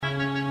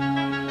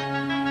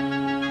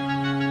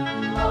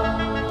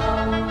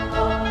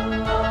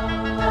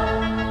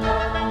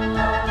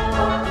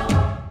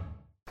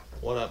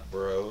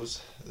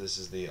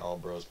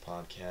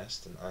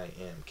podcast, and I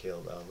am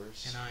Caleb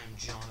Albers. And I am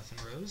Jonathan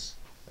Rose.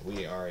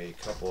 We are a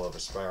couple of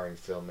aspiring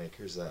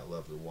filmmakers that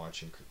love to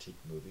watch and critique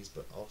movies,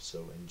 but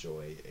also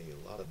enjoy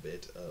a lot of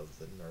bit of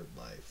the nerd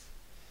life.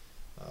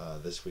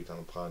 This week on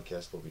the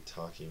podcast, we'll be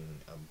talking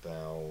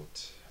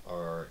about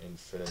our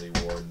Infinity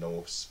War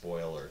no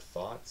spoiler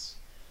thoughts.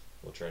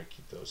 We'll try to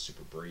keep those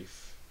super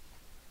brief.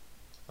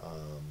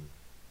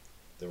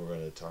 Then we're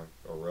going to talk,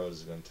 or Rose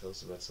is going to tell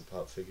us about some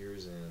pop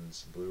figures and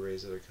some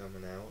Blu-rays that are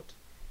coming out.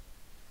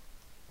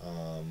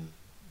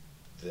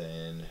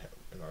 Then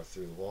in our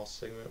Through the Wall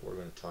segment, we're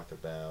going to talk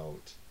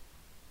about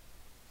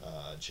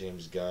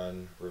James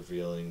Gunn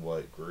revealing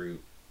what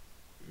Groot...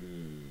 Ooh,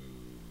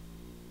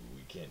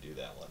 we can't do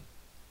that one.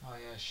 Oh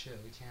yeah, shit,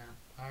 we can't.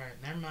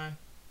 Alright, never mind.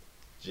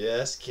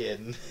 Just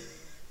kidding.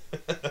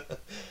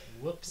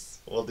 Whoops.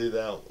 We'll do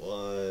that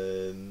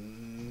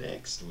one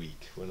next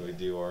week when we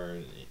do our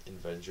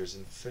Avengers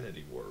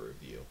Infinity War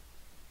review.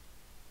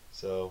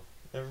 So,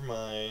 never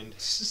mind.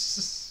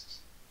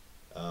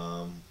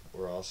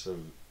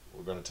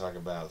 We're going to talk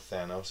about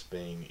Thanos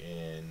being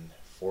in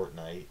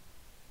Fortnite,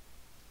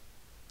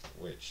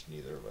 which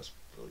neither of us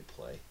really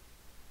play.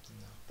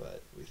 No.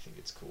 But we think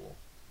it's cool.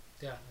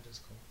 Yeah, it is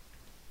cool.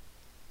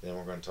 Then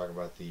we're going to talk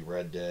about the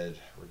Red Dead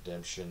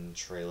Redemption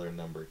trailer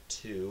number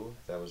 2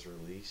 that was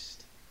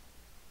released.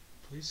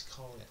 Please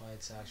call it by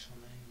its actual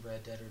name,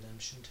 Red Dead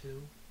Redemption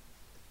 2,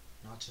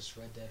 not just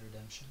Red Dead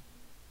Redemption.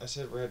 I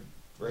said Red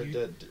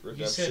Dead Redemption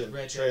you said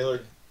Red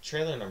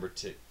trailer number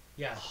 2.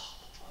 Yeah.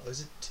 Oh,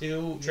 is it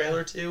 2?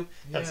 Trailer 2?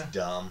 That's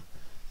dumb.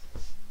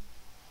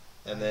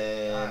 And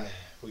then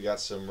we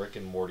got some Rick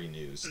and Morty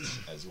news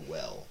as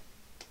well.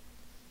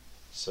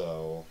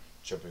 So,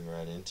 jumping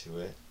right into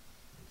it,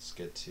 let's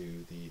get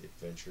to the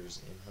Adventures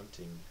in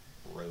Hunting,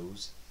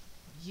 Rose.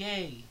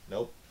 Yay!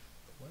 Nope.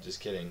 What? Just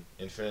kidding.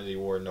 Infinity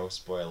War, no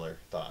spoiler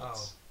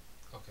thoughts.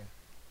 Oh, okay.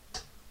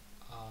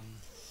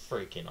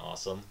 Freaking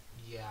awesome.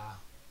 Yeah.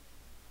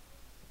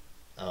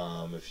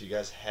 If you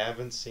guys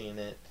haven't seen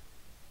it,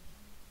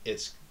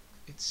 it's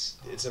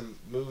a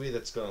movie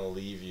that's gonna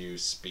leave you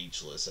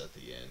speechless at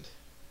the end.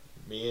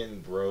 Me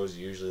and Rose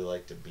usually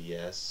like to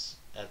BS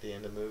at the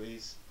end of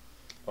movies,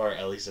 or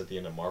at least at the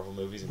end of Marvel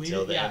movies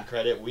until the end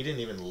credit. We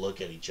didn't even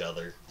look at each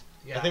other.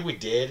 Yeah. I think we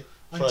did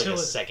for like a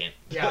second.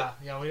 Yeah,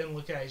 we didn't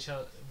look at each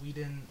other. We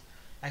didn't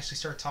actually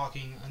start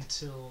talking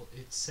until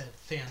it said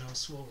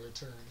Thanos will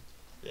return.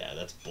 Yeah,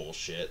 that's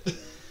bullshit.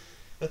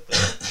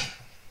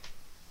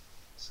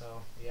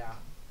 So yeah.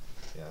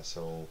 Yeah.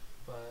 So.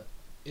 But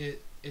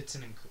it's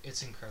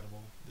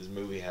incredible. This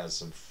movie has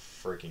some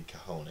freaking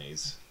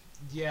cojones.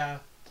 Yeah,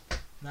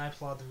 and I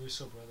applaud the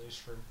Russo brothers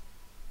for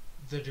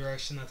the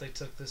direction that they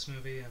took this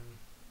movie and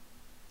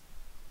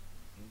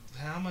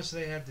how much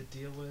they had to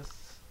deal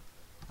with,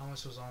 how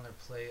much was on their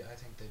plate. I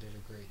think they did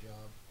a great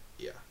job.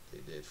 Yeah, they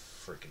did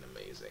freaking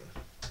amazing.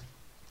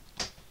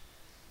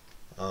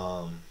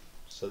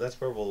 So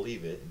that's where we'll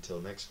leave it until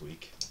next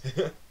week.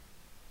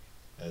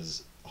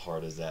 As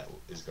hard as that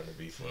is going to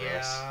be for us.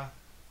 Yeah.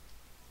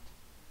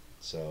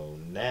 So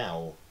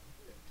now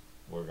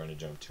we're going to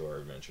jump to our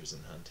Adventures in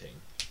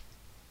Hunting.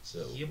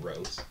 So, yep.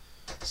 Rose.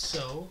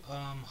 So,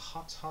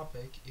 Hot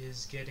Topic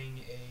is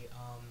getting a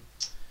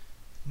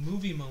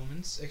Movie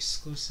Moments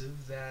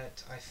exclusive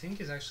that I think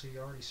is actually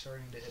already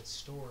starting to hit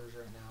stores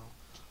right now.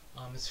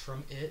 It's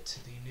from It,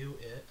 the new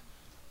It,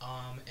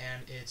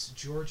 and it's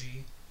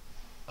Georgie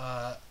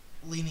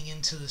leaning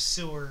into the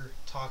sewer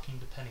talking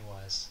to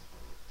Pennywise.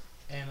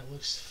 And it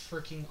looks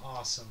freaking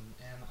awesome,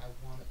 and I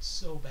want it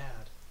so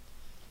bad.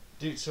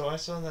 Dude, so I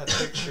saw that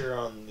picture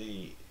on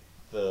the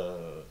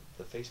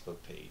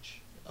Facebook page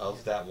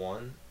of that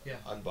one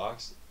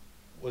unboxed.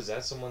 Was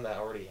that someone that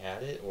already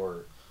had it,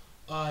 or?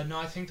 No,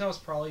 I think that was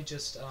probably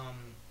just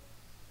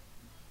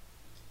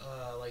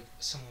like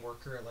some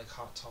worker at like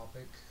Hot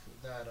Topic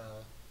that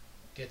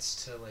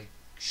gets to like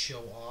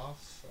show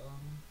off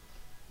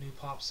new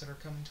pops that are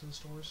coming to the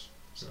stores.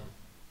 So.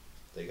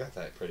 They got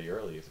that pretty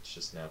early if it's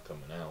just now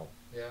coming out.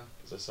 Yeah.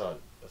 Because I saw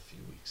it a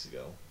few weeks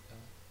ago. Yeah.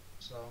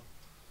 So,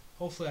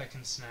 hopefully I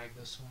can snag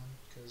this one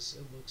because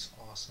it looks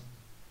awesome.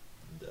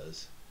 It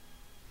does.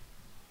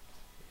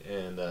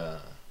 And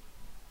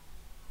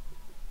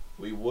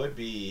we would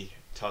be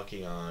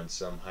talking on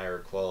some higher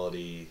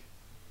quality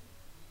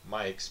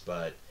mics,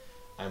 but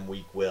I'm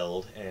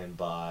weak-willed and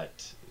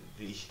bought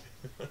the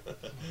oh my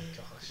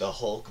gosh. the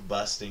Hulk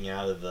busting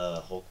out of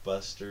the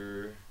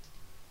Hulkbuster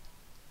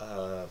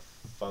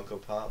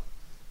Funko Pop.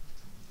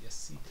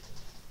 Yes, he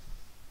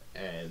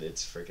did. And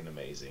it's freaking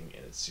amazing,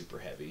 and it's super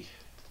heavy,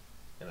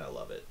 and I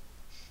love it.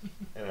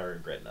 And I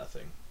regret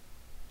nothing.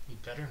 You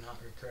better not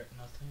regret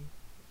nothing.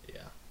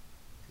 Yeah.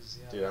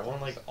 Yeah, dude, I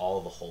want like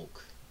all the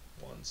Hulk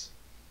ones.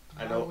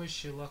 I know. I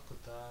wish you luck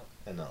with that.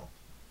 I know.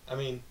 I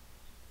mean,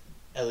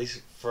 at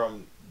least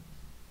from...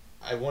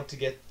 I want to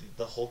get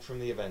the Hulk from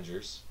the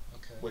Avengers.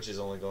 Okay. Which is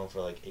only going for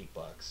like $8.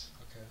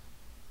 Okay.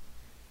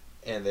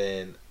 And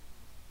then...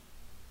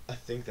 I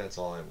think that's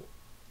all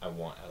I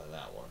want out of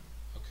that one.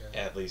 Okay.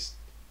 At least...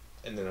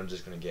 And then I'm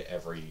just going to get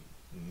every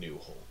new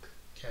Hulk.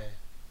 Okay.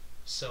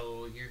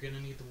 So you're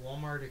gonna need the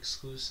Walmart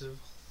exclusive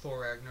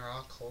Thor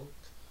Ragnarok Hulk.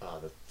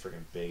 The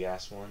freaking big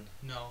ass one.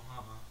 No,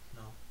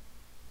 no.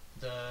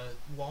 The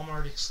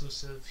Walmart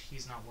exclusive.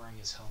 He's not wearing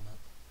his helmet.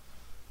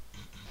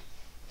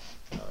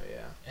 Oh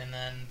yeah. And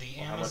then the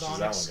Well, Amazon how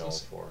much is that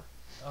exclusive. one going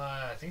for?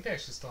 I think they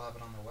actually still have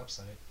it on their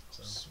website.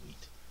 So.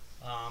 Sweet.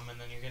 And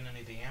then you're gonna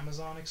need the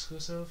Amazon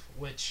exclusive,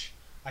 which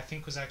I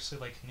think was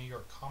actually like New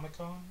York Comic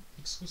Con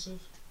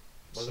exclusive.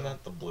 Wasn't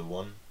that the blue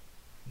one?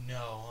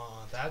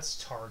 No,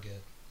 that's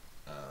Target.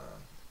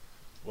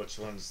 Which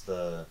one's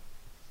the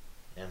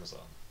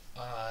Amazon?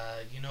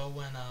 You know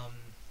when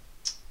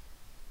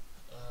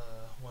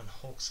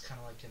Hulk's kind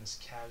of like in his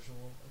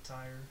casual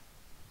attire.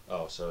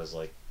 Oh, so it's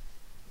like,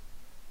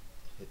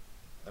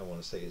 I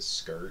want to say his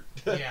skirt.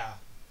 Yeah,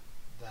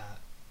 that.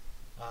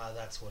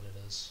 That's what it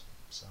is.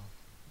 So.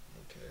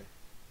 Okay.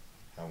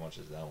 How much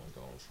is that one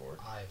going for?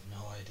 I have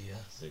no idea.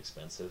 Is it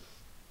expensive?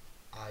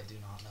 I do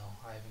not know.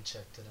 I haven't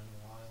checked it in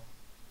a while.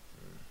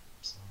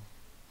 So.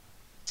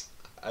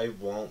 I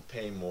won't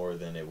pay more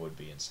than it would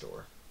be in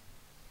store.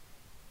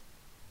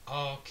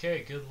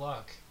 Okay, good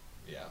luck.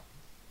 Yeah.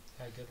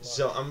 Yeah, good luck.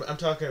 So I'm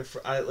talking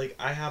for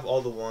I have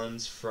all the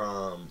ones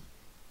from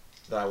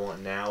that I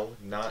want now,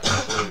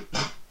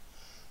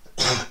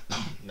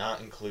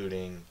 not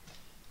including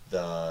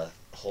the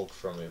Hulk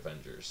from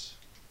Avengers.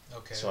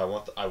 Okay. So I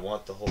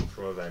want the Hulk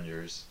from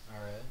Avengers. All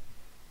right.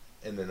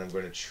 And then I'm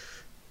going to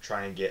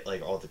try and get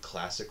like all the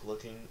classic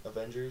looking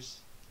Avengers.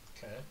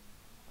 Okay.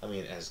 I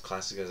mean, as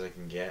classic as I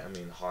can get. I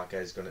mean,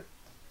 Hawkeye's gonna.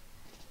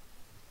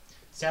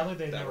 Sadly,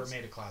 they've never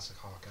made a classic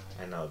Hawkeye.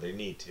 I know they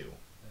need to.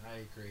 I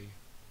agree.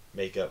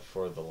 Make up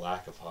for the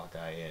lack of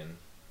Hawkeye in.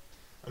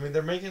 I mean,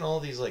 they're making all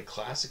these like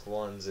classic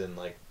ones in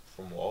like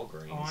from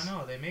Walgreens. Oh, I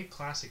know. They make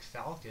classic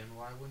Falcon.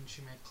 Why wouldn't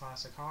you make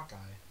classic Hawkeye?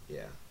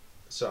 Yeah.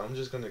 So I'm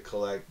just gonna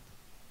collect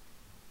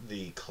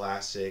the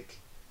classic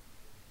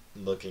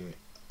looking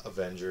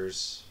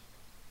Avengers.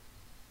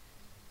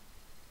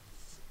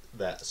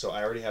 So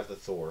I already have the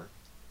Thor.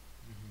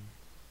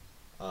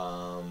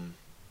 Mm-hmm.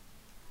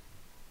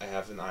 I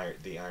have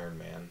the Iron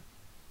Man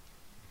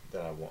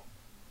that I want.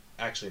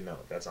 Actually, no,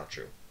 that's not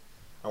true.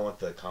 I want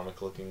the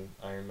comic looking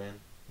Iron Man.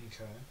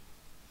 Okay.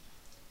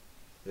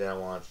 Then I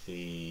want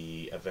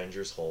the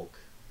Avengers Hulk.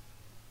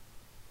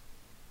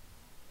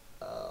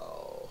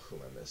 Oh, who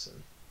am I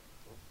missing?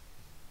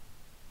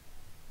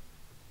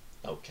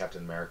 Oh,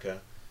 Captain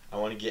America. I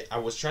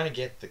was trying to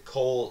get the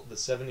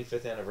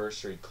 75th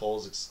anniversary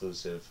Kohl's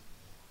exclusive,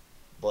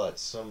 but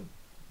some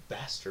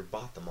bastard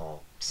bought them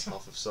all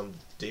off of some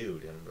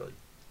dude, and I'm like,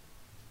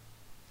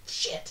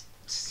 shit.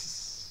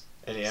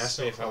 And he asked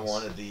me if I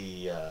wanted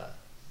the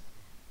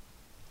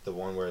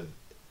one where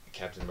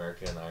Captain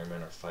America and Iron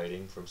Man are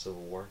fighting from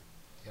Civil War.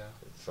 Yeah.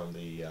 From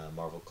the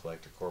Marvel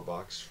Collector Core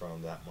box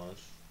from that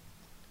month.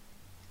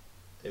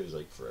 It was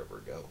like forever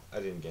ago. I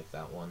didn't get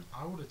that one.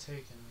 I would have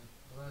taken it,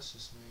 but that's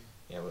just me.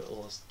 Yeah, but it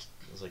was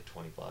like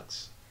 $20.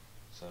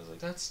 So I was like,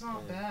 that's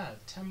not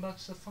bad.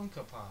 $10 a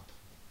Funko Pop.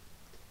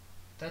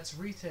 That's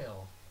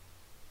retail.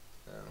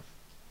 Oh.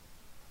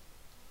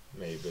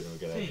 Maybe been a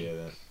good idea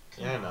then.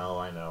 Yeah,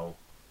 I know.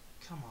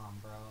 Come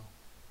on, bro.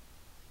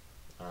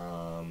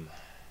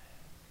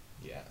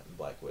 Yeah, and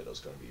Black Widow's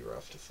gonna be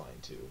rough to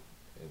find too,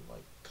 in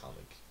like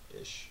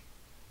comic-ish.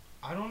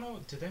 I don't know.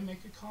 Did they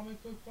make a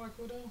comic book Black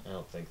Widow? I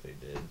don't think they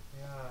did.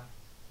 Yeah.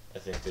 I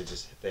think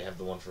they have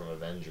the one from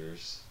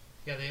Avengers.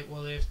 Yeah, they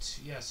have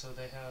two, yeah, so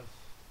they have.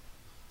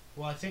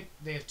 Well, I think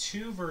they have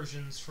two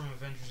versions from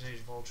Avengers: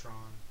 Age of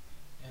Ultron,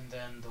 and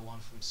then the one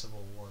from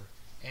Civil War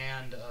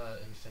and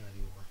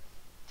Infinity War.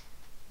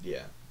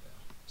 Yeah.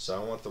 So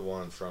I want the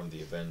one from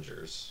the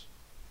Avengers.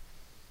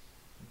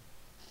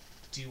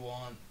 Do you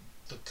want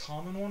the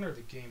common one or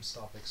the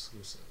GameStop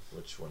exclusive?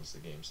 Which one's the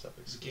GameStop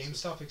exclusive? The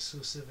GameStop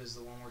exclusive is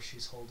the one where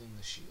she's holding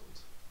the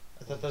shield.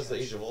 I thought that was the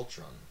Age of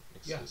Ultron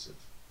exclusive.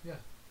 Yeah.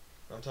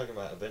 I'm talking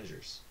about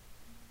Avengers.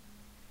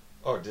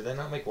 Oh, did they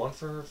not make one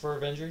for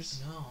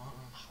Avengers? No,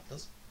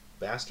 Those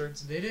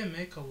bastards. They didn't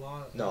make a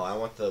lot. No, I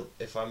want the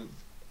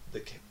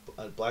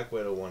Black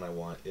Widow one I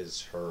want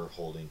is her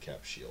holding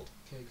Cap's shield.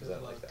 Okay, good Because I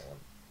luck. like that one.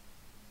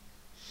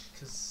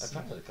 Cause I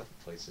found it a couple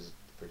places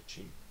pretty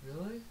cheap.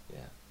 Really? Yeah.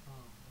 Oh.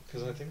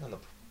 Because I think on the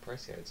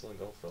price guide it's only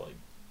going for like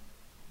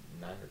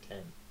 9 or 10.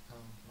 Oh,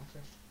 okay.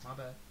 My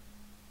bad.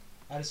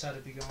 I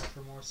decided to be going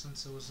for more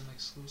since it was an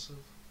exclusive.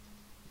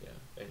 Yeah.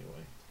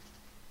 Anyway.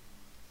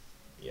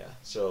 Yeah.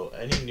 So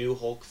any new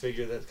Hulk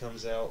figure that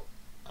comes out,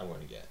 I'm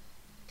going to get.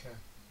 Okay.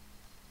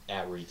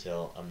 At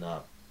retail, I'm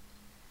not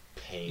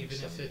paying.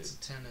 Even if it's a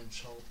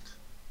 10-inch Hulk.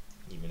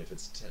 Even if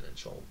it's a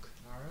 10-inch Hulk.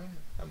 All right.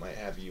 I might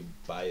have you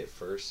buy it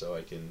first so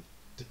I can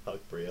talk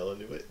Brielle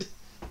into it.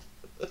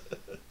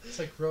 It's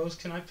like, Rose,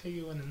 can I pay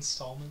you in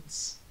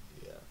installments?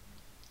 Yeah.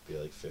 Be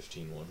like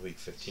 15 one week,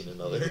 15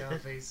 another. Yeah,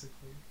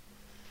 basically.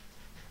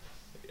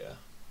 Yeah.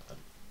 I'm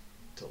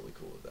totally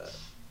cool with that.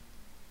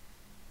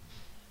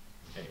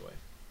 Anyway.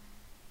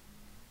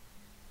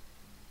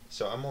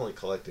 So I'm only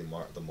collecting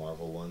the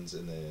Marvel ones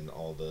and then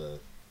all the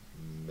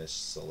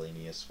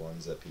miscellaneous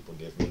ones that people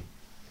give me.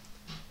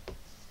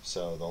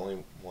 So the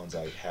only ones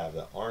I have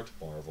that aren't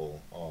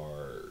Marvel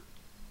are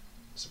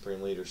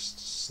Supreme Leader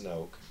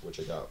Snoke, which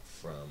I got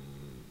from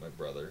my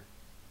brother.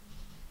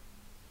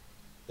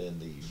 Then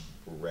the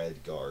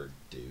Red Guard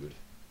dude.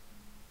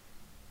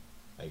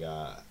 I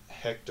got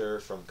Hector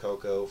from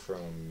Coco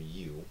from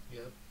you.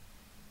 Yep.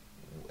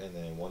 And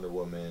then Wonder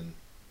Woman,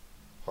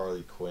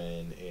 Harley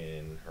Quinn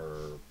in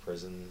her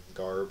prison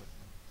garb.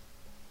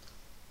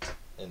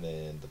 And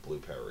then the Blue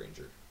Power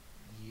Ranger.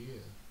 Yeah.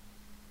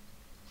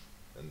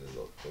 And then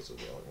those are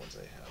the only ones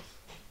I have.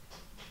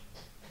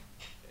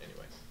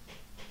 Anyway.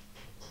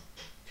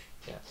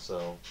 Yeah,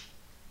 so...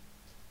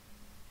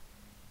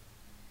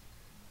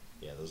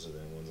 Yeah, those are the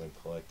only ones I'm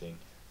collecting.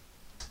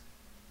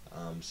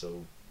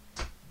 So,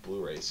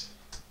 Blu-rays.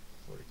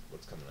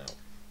 What's coming out?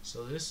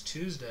 So this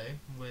Tuesday,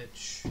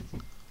 which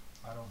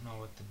I don't know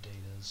what the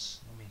date is.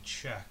 Let me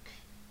check.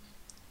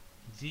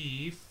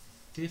 The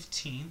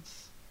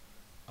 15th,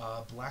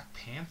 Black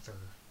Panther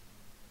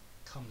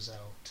comes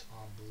out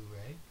on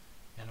Blu-ray.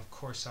 And of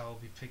course I will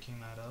be picking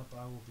that up.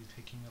 I will be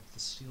picking up the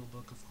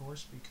Steelbook, of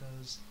course,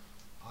 because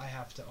I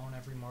have to own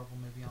every Marvel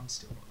movie on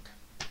Steelbook.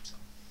 So.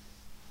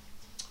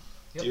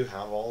 Yep. Do you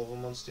have all of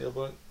them on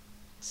Steelbook?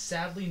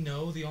 Sadly,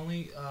 no. The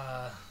only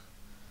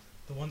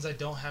the ones I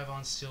don't have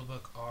on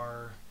Steelbook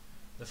are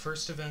the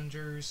first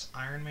Avengers,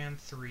 Iron Man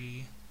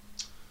 3,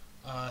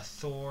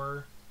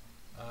 Thor,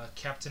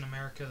 Captain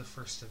America: The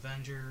First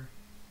Avenger,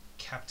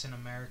 Captain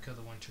America: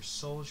 The Winter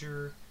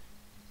Soldier,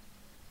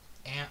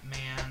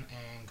 Ant-Man,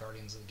 and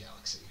Guardians of the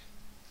Galaxy.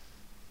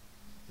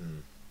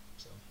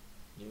 So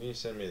You need to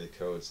send me the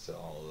codes to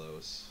all of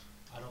those.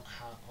 I don't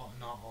have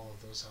not all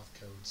of those have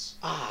codes.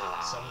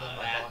 Ah, Some of them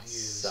I that bought used.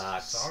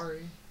 sucks.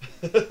 Sorry.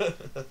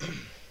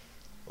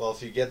 Well,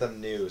 if you get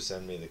them new,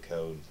 send me the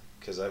code,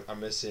 because I'm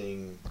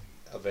missing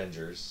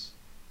Avengers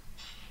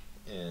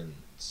and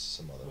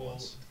some other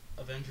ones.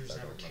 Avengers I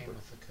never don't came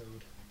remember. with a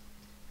code.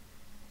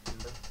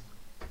 Remember?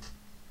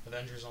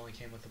 Avengers only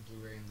came with the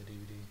Blu-ray and the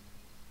DVD.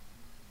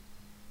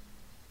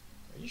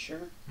 Are you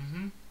sure?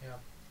 Mm-hmm. Yeah.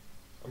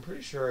 I'm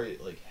pretty sure I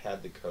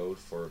had the code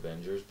for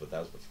Avengers, but that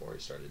was before I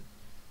started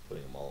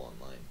putting them all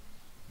online.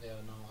 Yeah,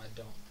 no, I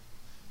don't.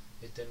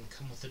 It didn't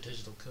come with a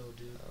digital code,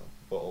 dude.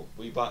 Well,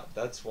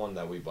 that's one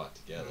that we bought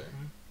together.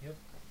 Mm-hmm. Yep.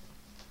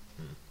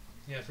 Hmm.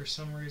 Yeah, for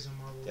some reason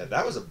Marvel... Yeah,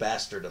 that was a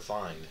bastard to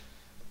find.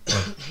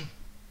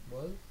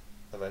 What?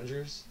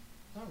 Avengers?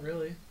 Not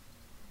really.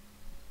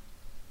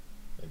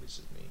 Maybe it's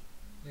just me.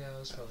 Yeah, that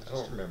was probably I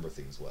just... don't remember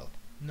things well.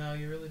 No,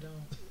 you really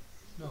don't.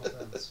 No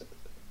offense.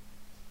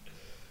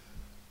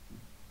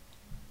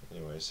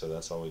 Anyway, so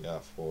that's all we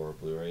got for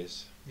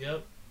Blu-rays.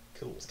 Yep.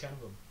 Cool. It's kind of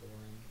a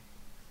boring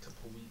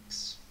couple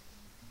weeks.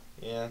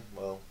 Yeah,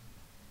 well,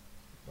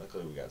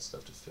 luckily we got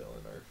stuff to fill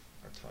in our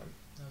time.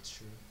 That's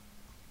true.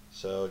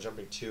 So,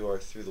 jumping to our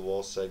Through the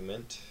Wall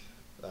segment,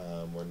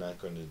 we're not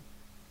going to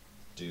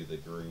do the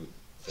Groot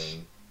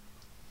thing.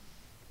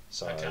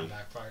 Sorry. That kind of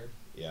backfired.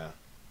 Yeah.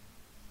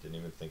 Didn't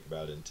even think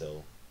about it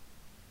until...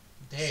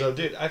 Dang. So,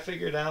 dude, I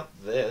figured out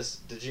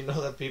this. Did you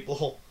know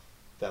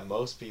that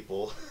most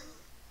people,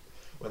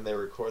 when they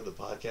record the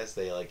podcast,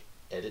 they,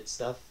 edit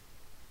stuff?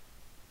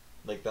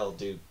 Like, they'll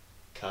do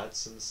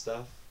cuts and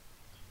stuff?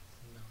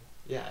 No.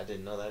 Yeah, I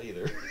didn't know that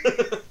either.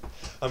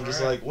 I'm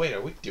just Alright. like, wait,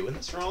 are we doing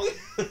this wrong?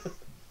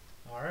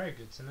 Alright,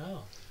 good to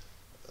know.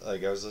 I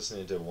was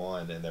listening to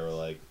one, and they were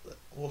like,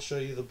 we'll show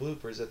you the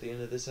bloopers at the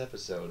end of this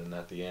episode, and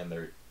at the end,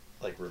 they're,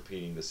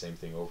 repeating the same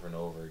thing over and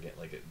over again,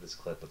 this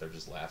clip, but they're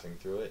just laughing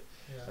through it.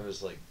 Yeah. I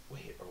was like,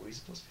 wait, are we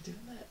supposed to be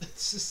doing that?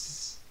 It's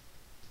just...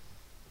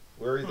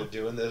 We're either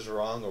doing this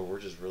wrong, or we're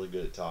just really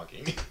good at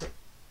talking.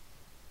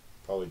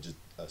 Probably just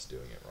us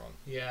doing it wrong.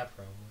 Yeah,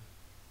 probably.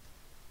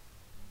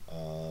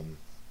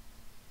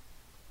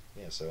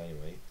 Yeah, so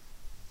anyway,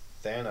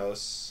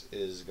 Thanos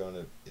is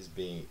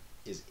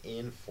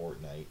in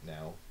Fortnite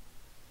now.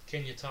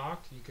 Can you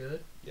talk? You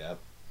good? Yep.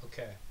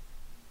 Okay.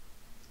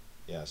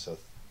 Yeah, so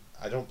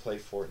I don't play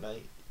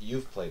Fortnite.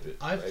 You've played it,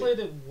 I've right? played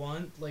it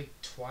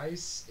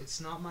twice.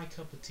 It's not my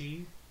cup of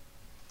tea.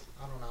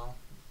 I don't know.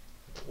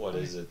 What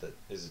is it?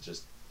 Is it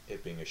just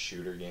it being a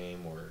shooter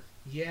game, or?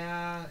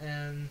 Yeah,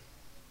 and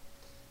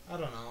I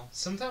don't know.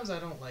 Sometimes I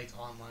don't like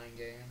online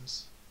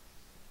games.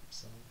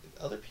 So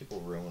Other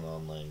people ruin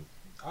online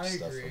I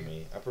stuff agree. for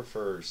me. I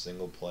prefer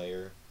single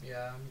player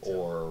Yeah, me too.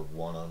 or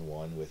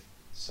one-on-one with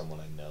someone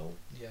I know.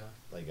 Yeah.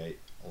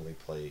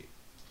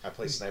 I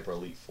play Sniper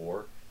Elite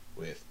 4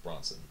 with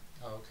Bronson.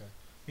 Oh, okay.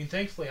 I mean,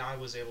 thankfully, I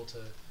was able to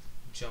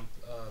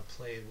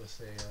play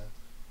with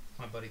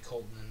my buddy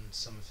Colton and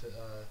some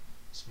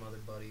other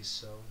buddies.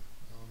 So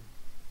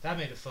that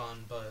made it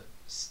fun, but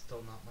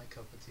still not my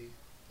cup of tea.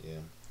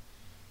 Yeah.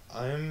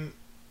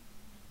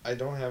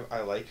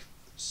 I like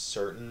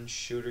certain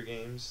shooter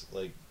games,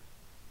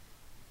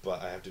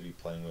 but I have to be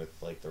playing with,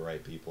 the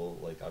right people.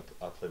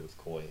 I play with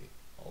Koi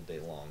all day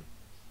long,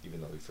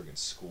 even though he friggin'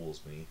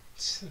 schools me.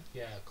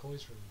 Yeah,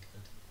 Koi's really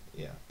good.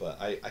 Yeah,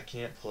 but I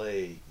can't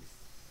play,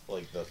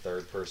 the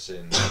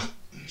third-person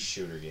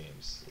shooter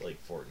games, like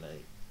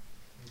Fortnite.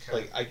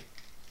 Okay.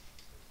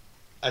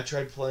 I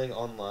tried playing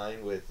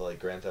online with like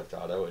Grand Theft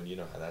Auto, and you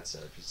know how that's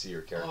set up. You see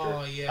your character.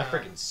 Oh yeah. I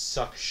freaking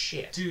suck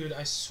shit. Dude,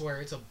 I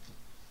swear it's an.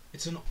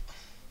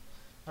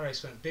 How do I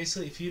explain it?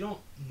 Basically, if you don't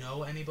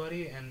know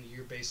anybody and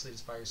you're basically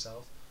just by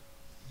yourself,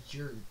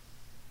 you're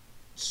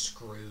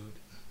screwed.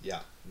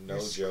 Yeah, no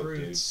you're joke, screwed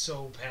dude.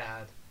 So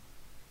bad.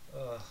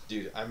 Ugh.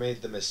 Dude, I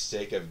made the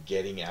mistake of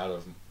getting out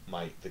of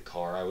the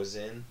car I was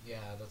in. Yeah,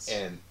 that's.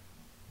 And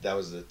that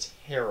was a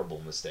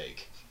terrible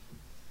mistake.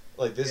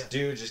 Like this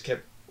dude just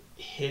kept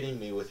hitting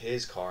me with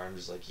his car. I'm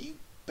just like, you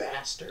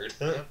bastard.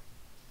 Yep.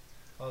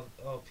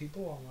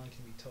 People online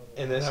can be total.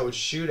 And then I would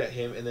shoot at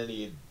him, and then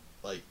he'd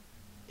like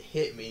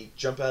hit me,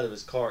 jump out of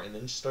his car, and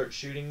then start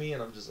shooting me,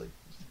 and I'm just like,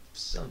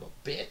 son of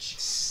a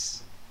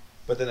bitch.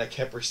 But then I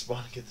kept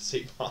respawning at the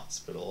same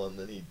hospital, and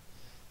then he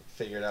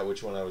figured out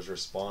which one I was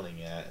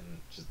respawning at, and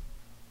just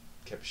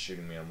kept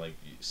shooting me. I'm like,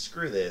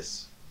 screw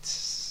this.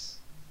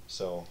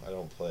 So I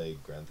don't play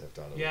Grand Theft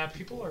Auto. Yeah,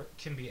 people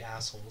can be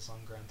assholes on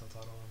Grand Theft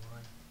Auto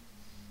Online.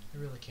 They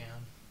really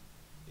can.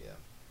 Yeah.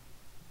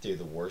 Dude,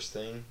 the worst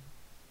thing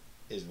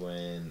is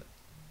when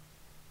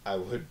I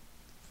would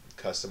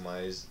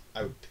customize,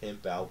 I would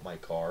pimp out my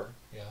car.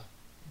 Yeah.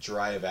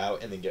 Drive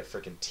out and then get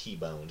freaking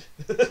T-boned.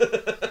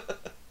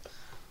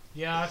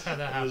 Yeah, I've had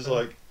that happen. It was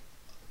like,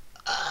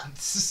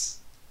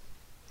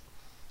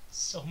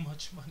 so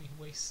much money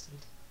wasted.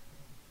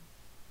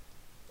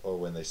 or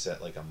when they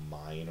set like a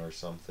mine or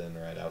something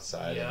right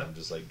outside, and I'm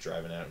just like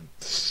driving out and I'm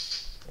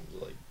just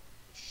like,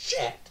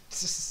 shit.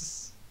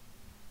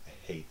 I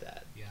hate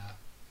that. Yeah,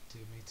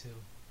 dude, me too.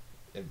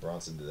 And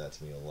Bronson did that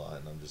to me a lot,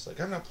 and I'm just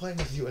like, I'm not playing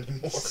with you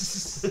anymore.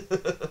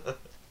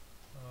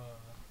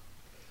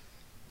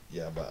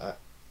 Yeah, but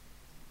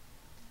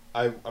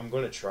I'm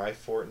going to try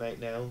Fortnite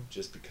now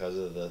just because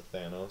of the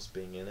Thanos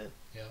being in it.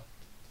 Yeah.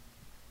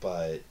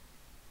 But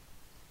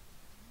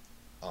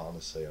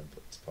honestly,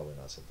 it's probably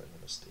not something I'm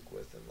going to stick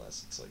with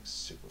unless it's like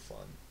super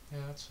fun. Yeah,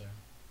 that's fair.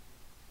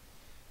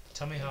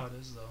 Tell me how it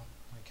is though,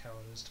 like how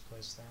it is to play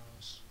as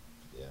Thanos.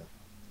 Yeah.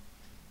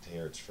 I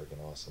hear it's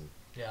freaking awesome.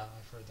 Yeah,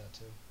 I've heard that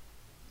too.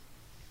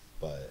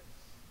 But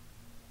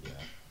yeah,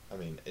 I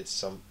mean,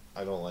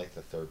 I don't like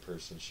the third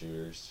person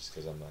shooters just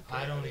because I'm not good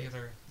I don't at it.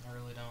 either. I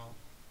really don't.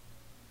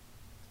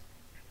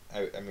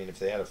 I mean, if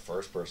they had a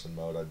first person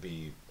mode, I'd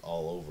be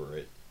all over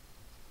it.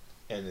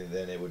 And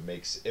then it would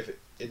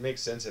it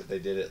makes sense if they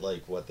did it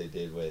like what they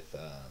did with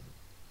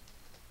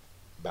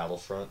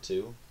Battlefront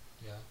 2.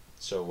 Yeah.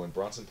 So when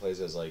Bronson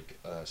plays as like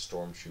a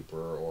stormtrooper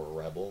or a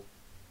rebel,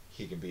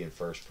 he can be in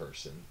first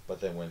person.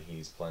 But then when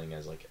he's playing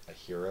as like a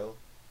hero,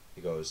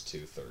 he goes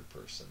to third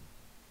person,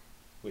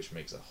 which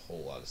makes a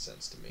whole lot of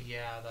sense to me.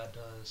 Yeah, that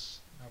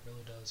does. That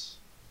really does.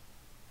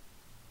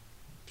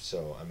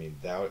 So I mean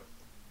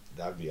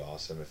that'd be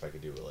awesome if I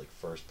could do it like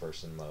first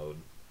person mode.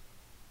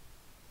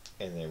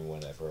 And then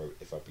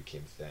if I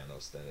became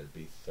Thanos, then it'd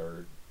be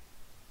third.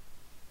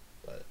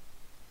 But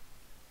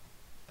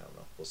I don't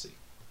know. We'll see.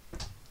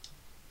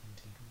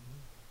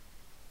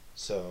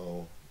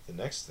 So the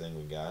next thing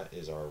we got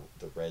is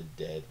the Red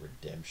Dead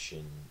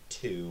Redemption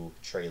 2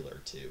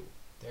 trailer 2.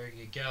 There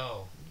you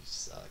go. You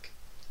suck.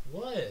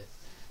 What?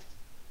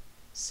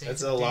 Say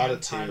That's the a lot damn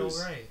of title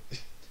twos. right.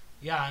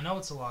 Yeah, I know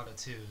it's a lot of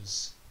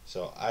twos.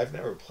 So I've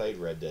never played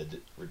Red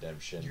Dead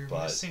Redemption, You're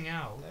but missing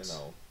out. I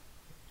know.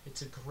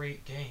 It's a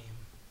great game.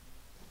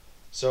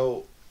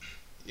 So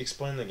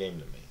explain the game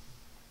to me.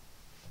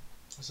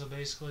 So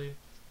basically,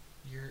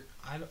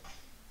 I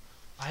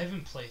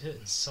haven't played it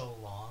in so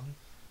long,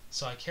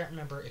 so I can't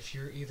remember if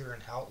you're either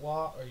an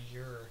outlaw or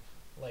you're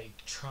like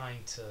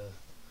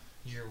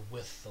you're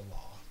with the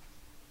law.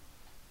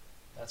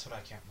 That's what I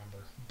can't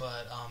remember.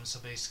 But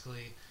so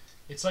basically,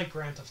 it's like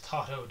Grand Theft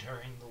Auto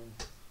during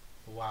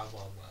the Wild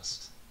Wild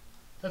West.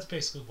 That's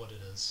basically what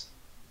it is.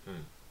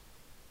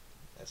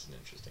 That's an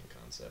interesting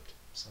concept.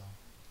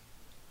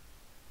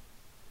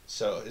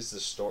 So is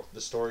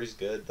the story's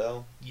good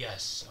though?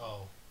 yes,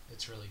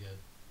 it's really good.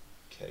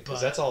 Okay,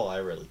 because that's all I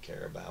really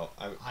care about.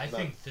 I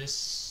think the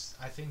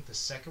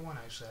second one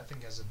actually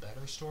has a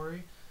better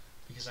story,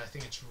 because I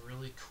think it's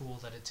really cool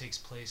that it takes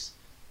place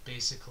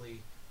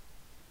basically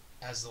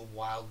as the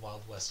Wild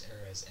Wild West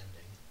era is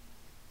ending.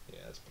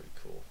 Yeah, that's pretty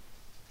cool.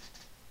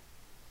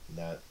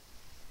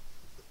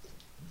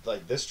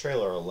 Like this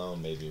trailer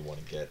alone made me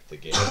want to get the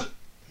game.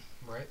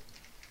 Right.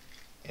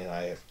 And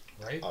I have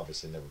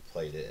obviously never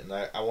played it, and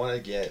I want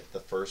to get the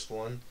first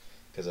one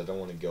because I don't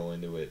want to go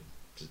into it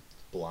just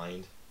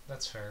blind.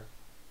 That's fair.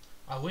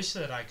 I wish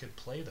that I could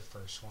play the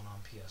first one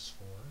on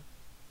PS4.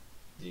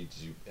 Did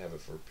you have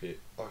it for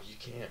Oh, you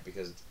can't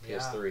because it's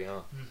PS3,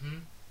 huh?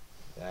 Mm-hmm.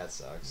 That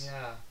sucks.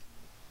 Yeah.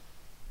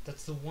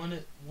 That's the one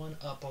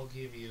up I'll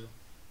give you,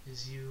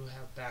 is you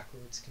have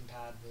backwards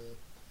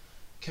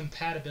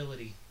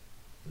compatibility.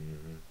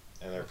 Mm-hmm.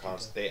 And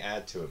they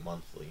add to it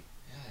monthly.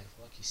 Yeah, you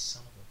lucky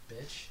son of a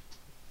bitch.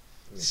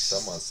 I mean,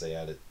 some months they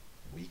add it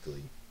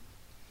weekly.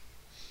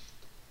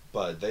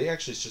 But they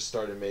actually just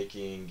started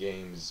making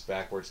games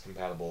backwards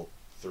compatible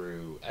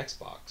through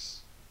Xbox.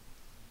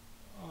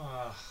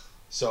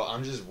 So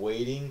I'm just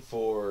waiting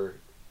for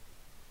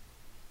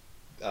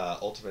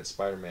Ultimate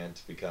Spider-Man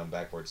to become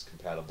backwards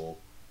compatible.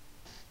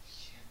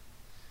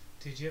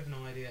 Dude, you have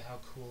no idea how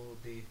cool it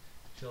would be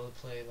to be able to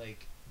play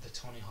like the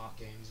Tony Hawk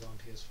games on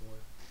PS4.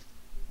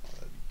 Oh,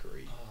 that'd be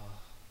great.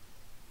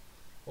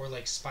 Or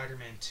like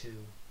Spider-Man 2.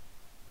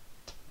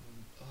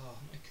 Oh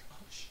my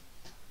gosh.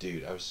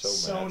 Dude, I was so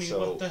Sony, mad. So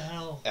what the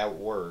hell? at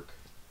work,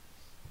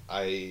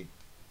 I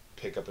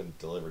pick up and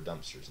deliver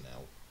dumpsters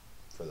now.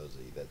 For those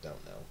of you that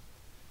don't know.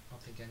 I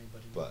don't think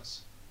anybody But-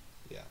 knows.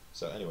 Yeah.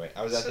 So anyway,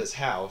 I was at this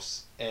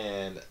house,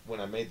 and when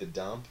I made the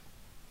dump,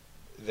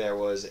 there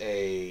was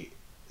a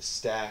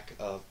stack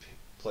of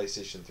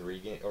PlayStation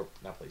 3 or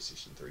not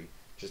PlayStation 3,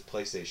 just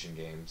PlayStation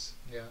games,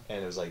 Yeah.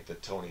 and it was like the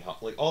Tony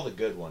Hawk, like all the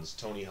good ones,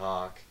 Tony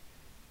Hawk,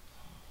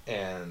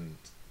 and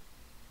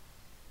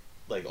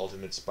like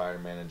Ultimate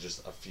Spider-Man, and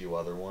just a few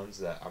other ones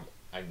that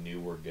I knew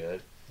were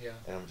good, Yeah.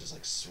 and I'm just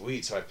like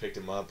sweet. So I picked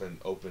them up and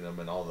opened them,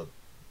 and all the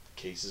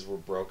cases were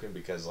broken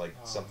because like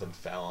something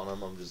fell on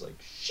them. I'm just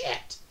like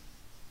shit.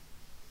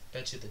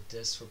 Bet you the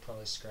discs were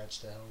probably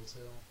scratched to hell too.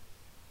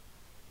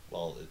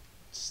 Well, it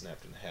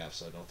snapped in half,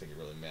 so I don't think it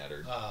really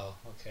mattered. Oh,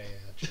 okay,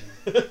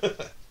 yeah,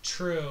 true.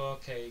 True,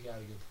 okay, you got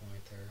a good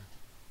point there.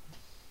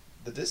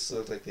 The discs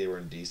looked like they were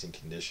in decent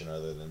condition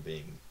other than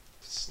being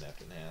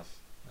snapped in half.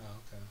 Oh,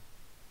 okay.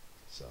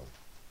 So,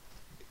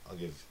 I'll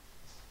give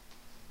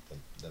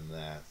them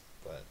that.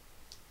 But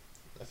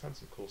I found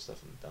some cool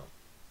stuff in the dump.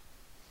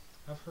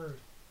 I've heard.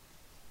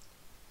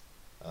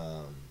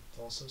 I've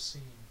also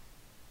seen.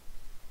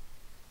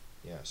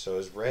 Yeah, so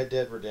is Red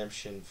Dead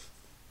Redemption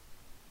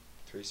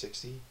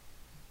 360?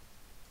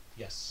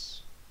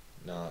 Yes.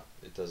 Not,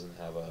 it doesn't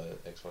have a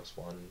Xbox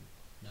One?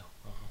 No.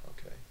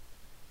 Okay.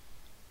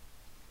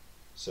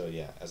 So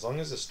yeah, as long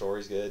as the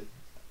story's good,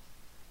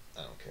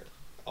 I don't care.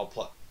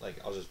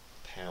 I'll just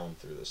pound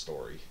through the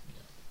story.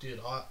 Yeah. Dude,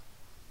 all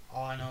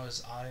I know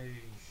is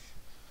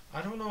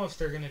I don't know if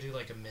they're gonna do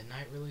like a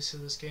midnight release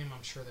of this game.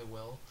 I'm sure they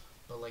will,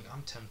 but like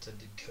I'm tempted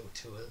to go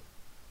to it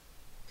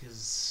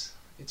because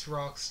it's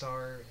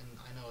Rockstar, and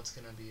I know it's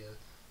gonna be a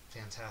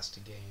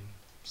fantastic game.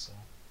 So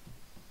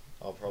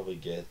I'll probably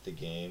get the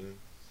game,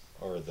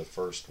 or the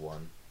first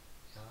one,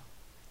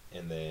 yeah.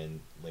 and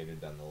then later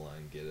down the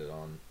line get it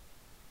online.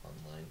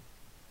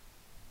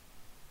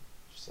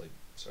 Just like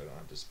so I don't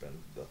have to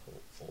spend the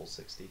full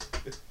 60,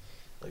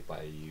 like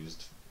buy a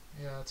used.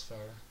 Yeah, that's fair.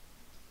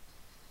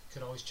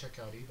 Could always check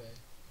out eBay.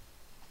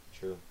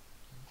 True.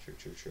 I've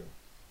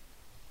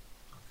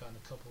gotten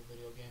a couple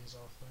video games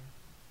off there.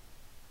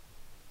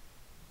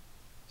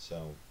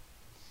 So,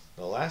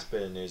 the last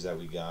bit of news that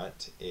we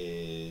got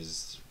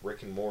is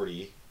Rick and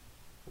Morty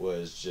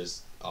was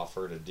just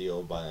offered a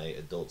deal by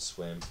Adult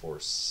Swim for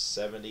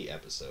 70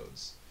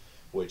 episodes,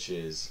 which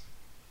is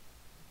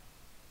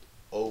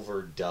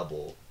over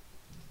double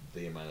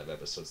the amount of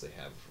episodes they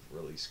have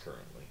released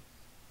currently.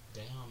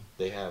 Damn.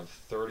 They have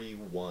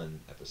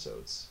 31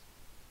 episodes.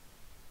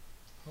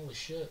 Holy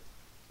shit.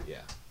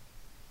 Yeah.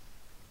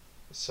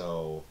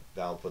 So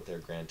that'll put their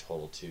grand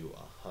total to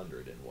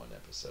 101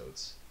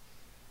 episodes.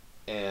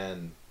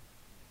 And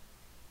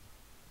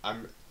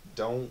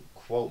don't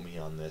quote me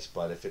on this,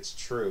 but if it's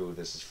true,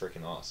 this is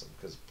freaking awesome,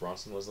 because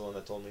Bronson was the one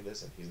that told me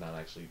this, and he's not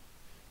actually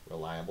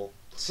reliable.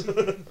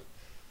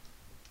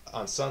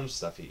 On some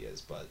stuff he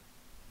is, but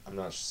I'm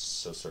not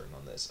so certain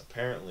on this.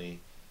 Apparently,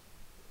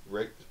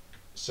 the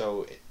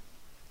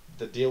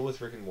deal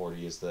with Rick and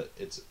Morty is that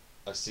it's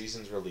a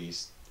season's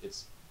released,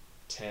 it's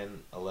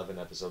 10, 11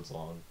 episodes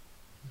long,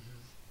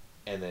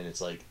 and then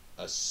it's like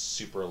a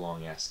super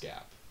long ass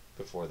gap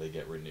before they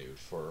get renewed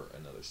for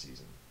another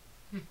season.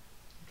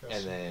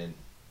 And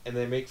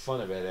they make fun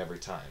of it every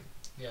time.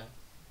 Yeah.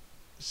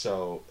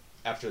 So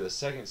after the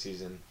second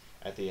season,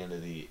 at the end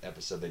of the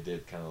episode, they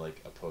did kind of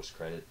like a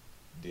post-credit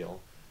deal,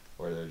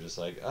 where they're just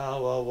like,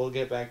 oh well, we'll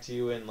get back to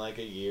you in like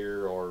a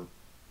year or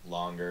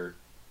longer.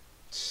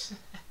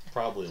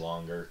 Probably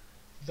longer.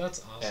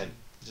 That's awesome.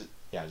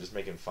 And just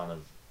making fun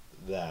of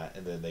that,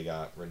 and then they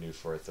got renewed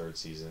for a third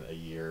season a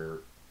year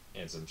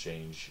and some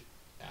change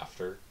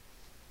after.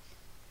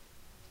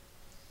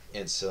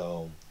 And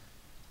so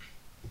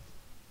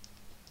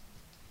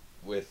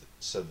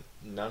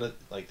none of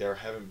there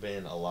haven't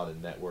been a lot of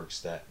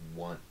networks that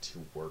want to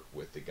work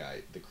with the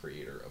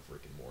creator of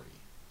Rick and Morty.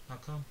 How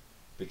come?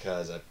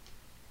 Because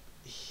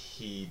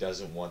he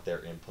doesn't want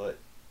their input.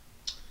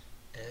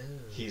 Oh.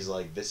 He's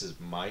like, this is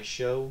my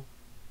show,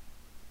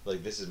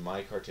 like this is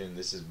my cartoon,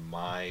 this is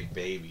my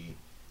baby.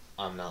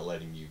 I'm not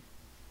letting you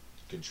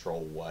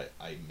control what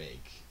I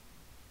make.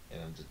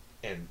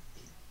 And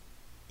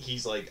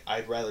he's like,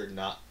 I'd rather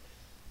not.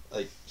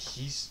 Like,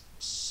 he's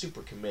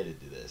super committed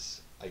to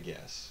this, I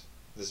guess.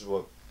 This is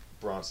what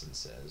Bronson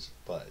says,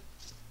 but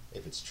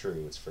if it's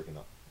true, it's freaking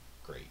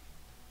great.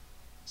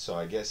 So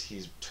I guess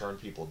he's turned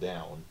people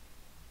down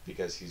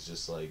because he's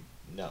just like,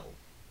 no.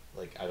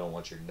 Like, I don't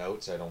want your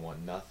notes, I don't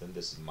want nothing,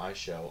 this is my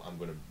show, I'm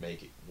gonna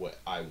make it what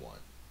I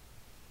want.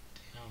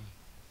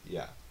 Damn.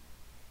 Yeah.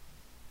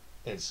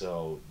 And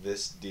so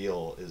this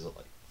deal is,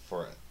 like,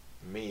 for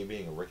me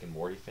being a Rick and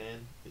Morty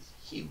fan, is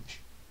huge.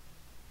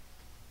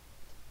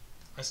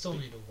 I still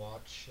need to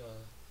watch,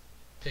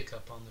 pick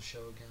up on the show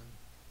again.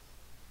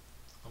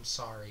 I'm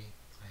sorry,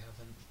 I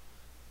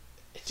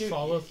haven't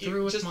followed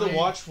through with just my... the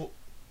watch.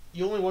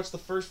 You only watched the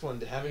first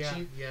one, haven't yeah,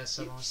 you? Yes,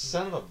 You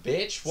son of a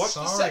bitch! Watch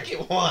the Sorry.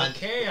 second one.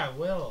 Okay, I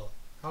will.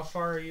 How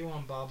far are you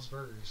on Bob's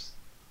Burgers?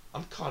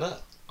 I'm caught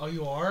up. Oh,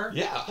 you are?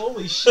 Yeah.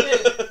 Holy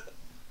shit!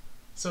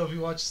 So have you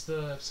watched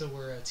the episode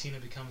where Tina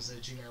becomes a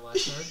junior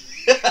lifeguard?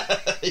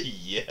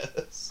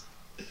 Yes.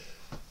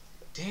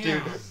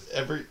 Damn.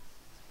 Dude,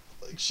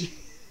 like she.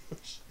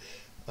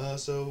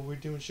 So we're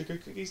doing sugar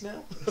cookies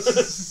now.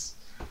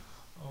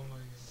 Oh my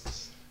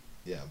goodness.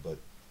 Yeah, but.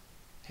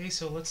 Hey,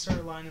 so let's start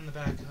a line in the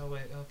back. Oh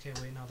wait, okay,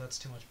 wait, no, that's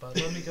too much. But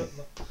let me go.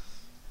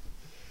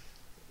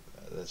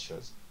 That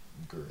show's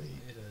great.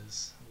 It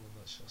is. I love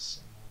that show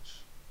so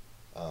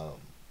much.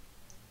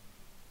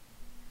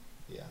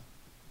 Yeah.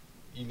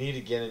 You need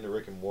to get into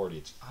Rick and Morty.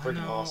 It's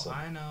freaking awesome.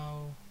 I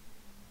know.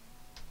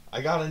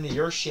 I got into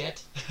your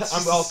shit.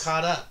 I'm all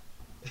caught up.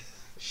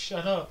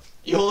 Shut up.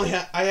 You only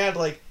I had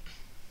like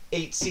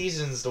 8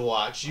 seasons to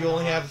watch. You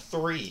only have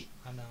 3.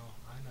 I know.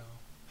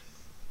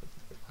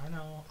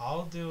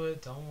 I'll do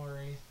it. Don't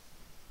worry.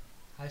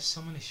 I have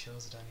so many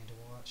shows that I need to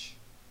watch.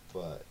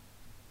 But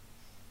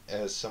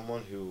as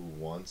someone who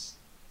wants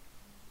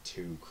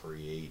to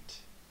create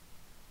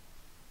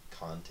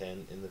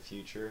content in the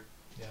future,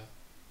 yeah,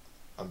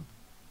 I'm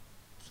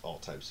all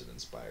types of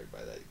inspired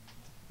by that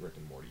Rick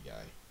and Morty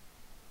guy.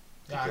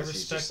 Yeah, I Because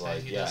he's respect just that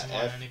like, he yeah, doesn't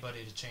want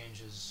anybody to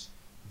change his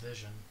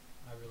vision.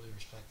 I really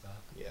respect that.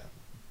 Yeah.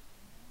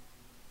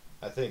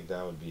 I think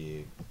that would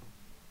be...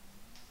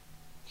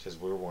 Because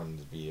we're wanting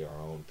to be our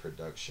own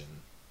production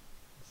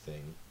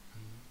thing.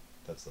 Mm-hmm.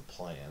 That's the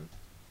plan.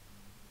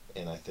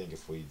 And I think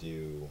if we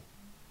do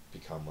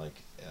become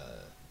like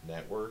a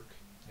network...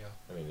 Yeah.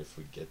 I mean, if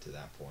we get to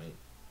that point,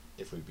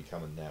 if we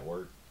become a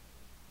network,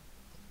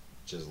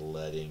 just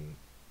letting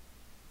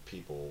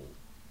people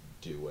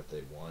do what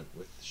they want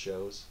with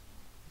shows,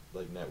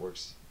 like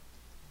networks,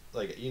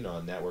 like, you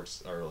know,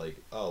 networks are like,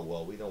 oh,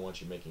 well, we don't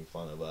want you making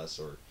fun of us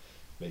or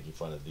making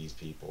fun of these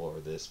people or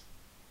this,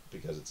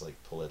 because it's like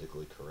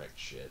politically correct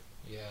shit.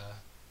 Yeah.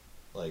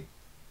 Like,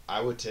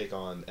 I would take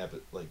on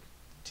like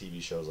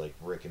TV shows like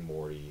Rick and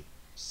Morty,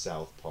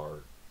 South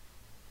Park,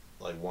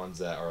 like ones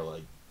that are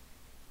like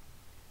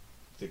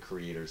the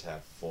creators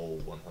have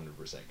full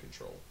 100%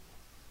 control.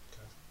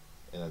 Okay.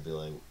 And I'd be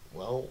like,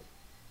 well,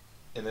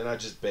 and then I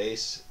just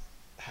base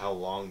how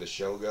long the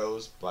show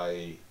goes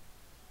by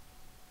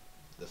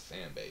the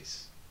fan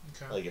base.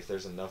 Okay. Like, if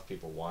there's enough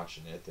people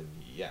watching it, then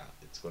yeah,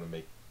 it's going to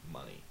make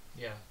money.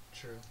 Yeah,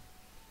 true.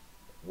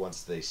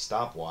 Once they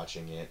stop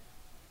watching it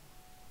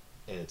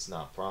and it's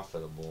not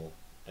profitable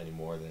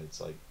anymore, then it's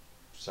like,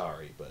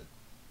 sorry, but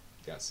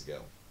it got to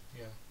go.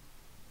 Yeah.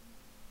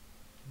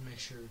 Make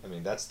sure. I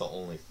mean, that's the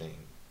only thing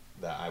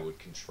that I would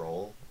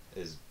control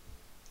is,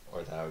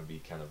 or that I would be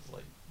kind of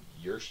like,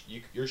 your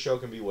show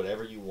can be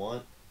whatever you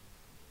want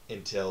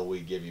until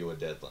we give you a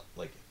deadline,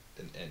 like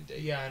an end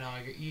date. Yeah, no,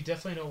 you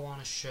definitely don't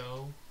want a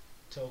show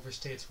to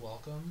overstay its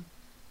welcome.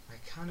 I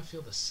kind of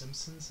feel The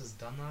Simpsons has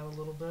done that a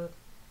little bit.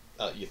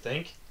 You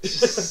think?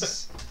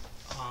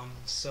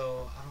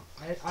 So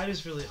I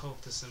just really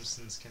hope The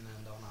Simpsons can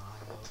end on a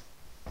high note.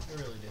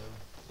 I really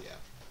do. Yeah.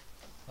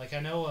 Like, I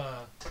know,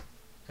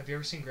 have you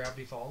ever seen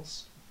Gravity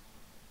Falls?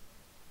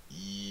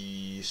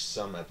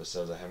 Some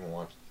episodes. I haven't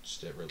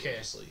watched it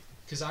religiously.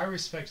 Because I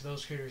respect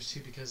those creators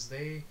too, because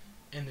they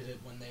ended it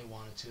when they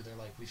wanted to. They're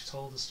like, we've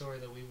told the story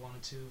that we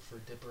wanted to for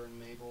Dipper and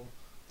Mabel.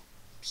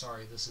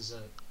 Sorry, this is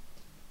it.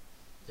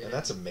 And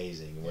that's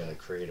amazing when a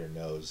creator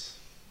knows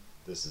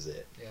this is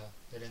it. Yeah,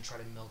 they didn't try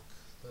to milk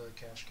the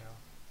cash cow.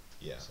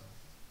 Yeah. So.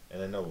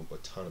 And I know a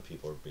ton of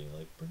people are being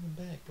like, bring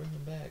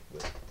them back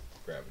with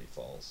Gravity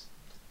Falls.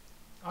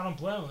 I don't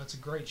blame them. It's a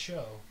great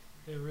show.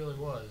 It really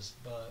was.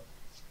 But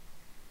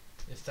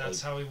if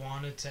that's how he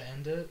wanted to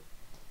end it,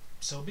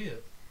 so be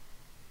it.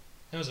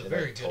 It was a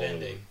very good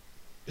ending.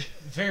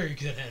 Very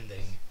good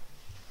ending.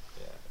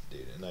 Yeah,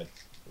 dude, and I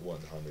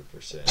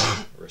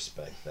 100%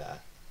 respect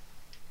that.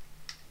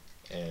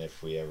 And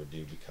if we ever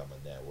do become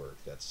a network,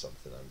 that's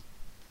something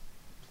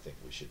I think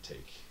we should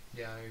take.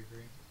 Yeah, I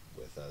agree.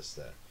 With us,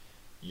 that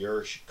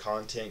your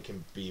content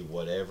can be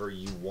whatever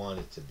you want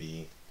it to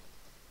be.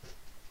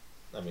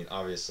 I mean,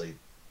 obviously,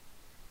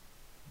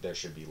 there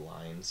should be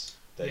lines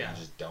that you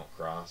just don't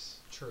cross.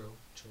 True.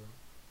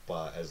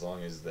 But as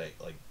long as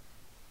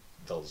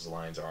those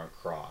lines aren't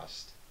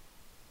crossed,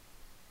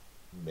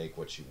 make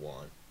what you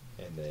want,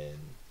 and then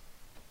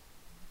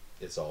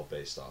it's all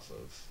based off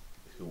of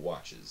who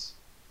watches.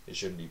 It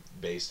shouldn't be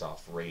based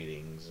off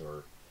ratings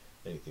or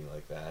anything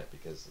like that,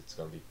 because it's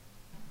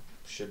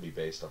should be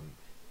based on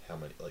how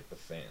many, like, the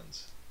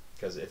fans.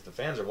 Because if the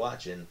fans are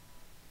watching,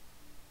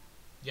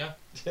 yeah,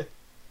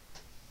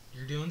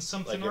 you're doing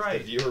something like, right.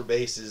 If the viewer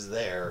base is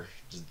there,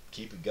 just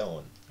keep it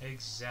going.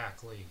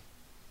 Exactly.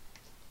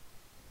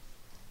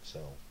 So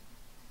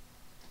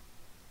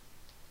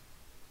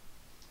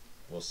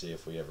we'll see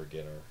if we ever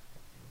get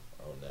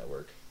our own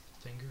network.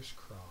 Fingers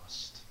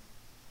crossed.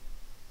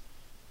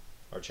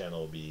 Our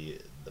channel will be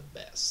the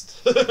best.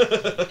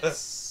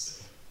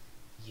 Yes.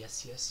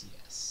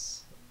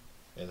 Yes.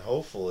 And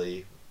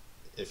hopefully,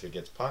 if it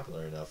gets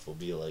popular enough, we'll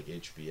be like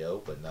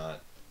HBO, but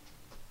not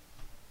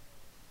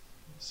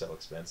so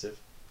expensive.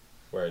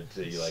 Where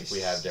we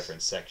have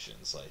different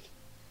sections, like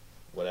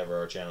whatever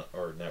our channel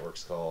or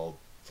network's called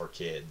for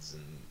kids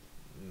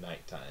and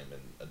nighttime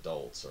and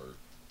adults or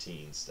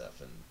teen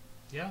stuff, and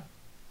yeah,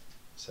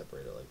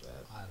 separate it like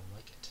that. I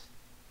like it.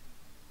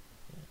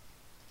 Yeah.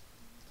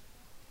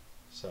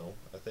 So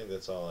I think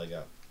that's all we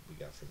got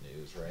for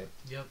news, right?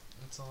 Yep,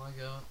 that's all I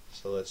got.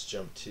 So let's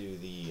jump to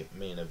the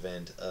main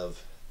event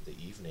of the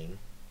evening,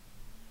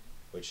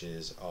 which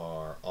is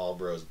our All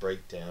Bros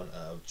breakdown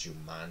of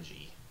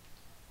Jumanji.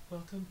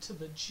 Welcome to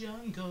the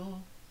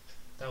jungle.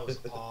 That was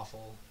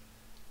awful.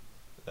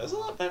 That was a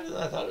lot better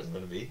than I thought it was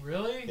going to be.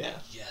 Really? Yeah.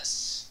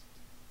 Yes.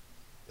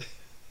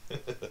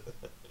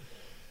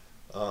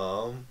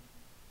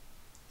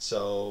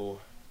 So,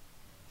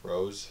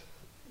 Rose,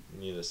 you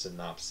need a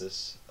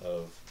synopsis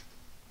of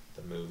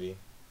the movie.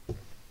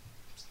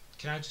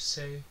 Can I just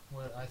say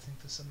what I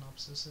think the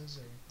synopsis is?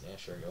 Or? Yeah,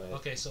 sure, go ahead.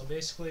 Okay, so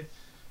basically,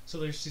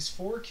 there's these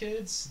 4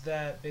 kids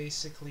that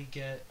basically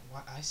get.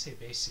 Well, I say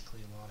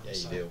basically a lot. I'm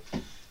sorry. You do.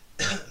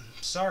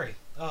 Sorry.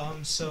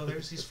 So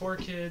there's these 4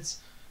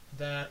 kids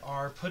that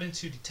are put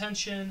into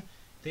detention.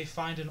 They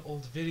find an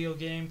old video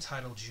game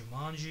titled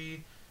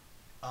Jumanji,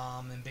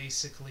 and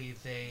basically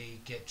they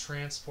get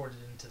transported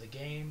into the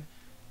game,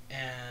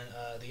 and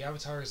the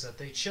avatars that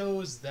they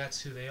chose,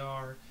 that's who they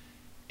are,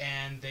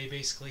 and they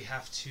basically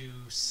have to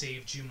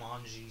save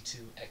Jumanji to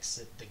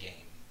exit the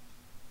game.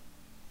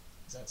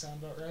 Does that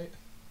sound about right?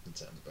 It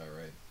sounds about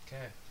right.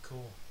 Okay,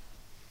 cool.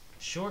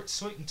 Short,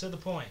 sweet, and to the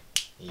point.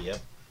 Yep.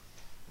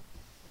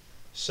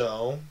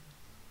 So,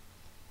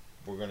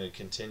 we're going to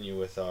continue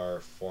with our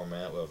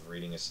format of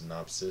reading a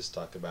synopsis,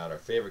 talk about our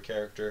favorite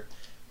character,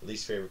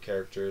 least favorite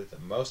character, the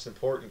most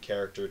important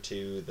character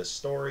to the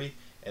story,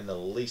 and the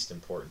least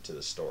important to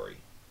the story.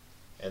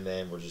 And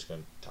then we're just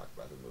going to talk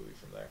about the movie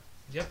from there.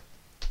 Yep.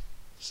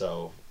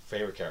 So,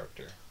 favorite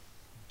character.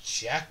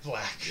 Jack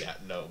Black. Yeah,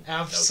 no.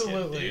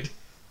 Absolutely. No kidding, dude.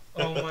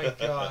 Oh my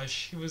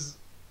gosh, he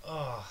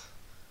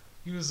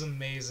was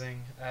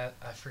amazing at,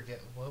 I forget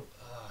what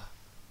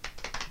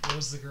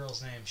was the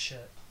girl's name?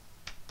 Shit.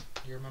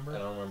 Do you remember? I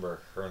don't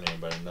remember her name,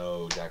 but I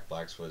know Jack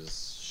Black's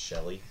was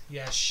Shelley.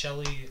 Yeah,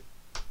 Shelley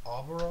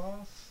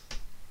Oberoff?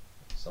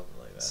 Something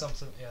like that.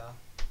 Something, yeah.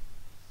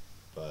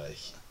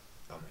 But,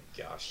 oh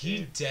my gosh, He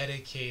dude.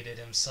 dedicated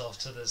himself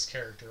to this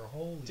character.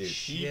 Holy Dude,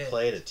 shit. he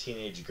played a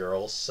teenage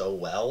girl so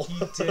well.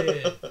 He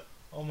did.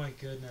 Oh my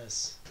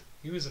goodness.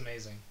 He was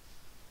amazing.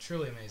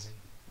 Truly amazing.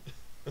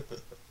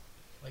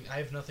 Like, I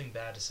have nothing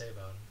bad to say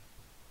about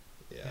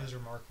him. Yeah. He was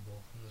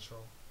remarkable in this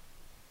role.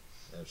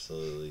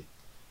 Absolutely.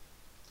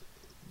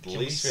 Can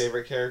Least we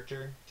favorite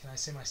character? Can I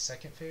say my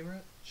second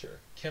favorite? Sure.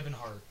 Kevin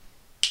Hart.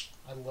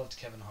 I loved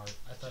Kevin Hart.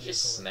 I thought Did he you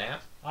was just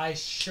snap? I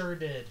sure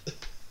did.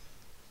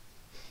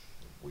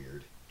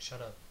 Weird. Shut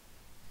up.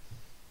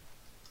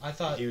 I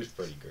thought He was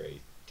pretty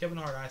great. Kevin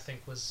Hart, I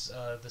think, was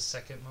the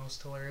second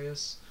most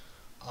hilarious.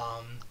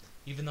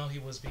 Even though he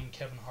was being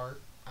Kevin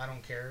Hart, I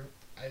don't care.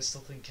 I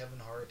still think Kevin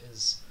Hart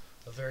is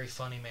a very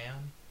funny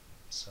man.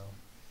 So,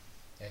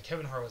 yeah,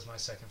 Kevin Hart was my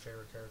second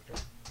favorite character.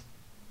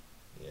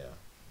 Yeah.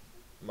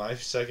 My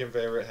second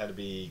favorite had to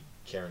be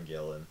Karen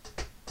Gillan.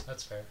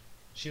 That's fair.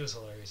 She was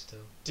hilarious too.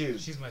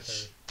 Dude. She's my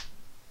third.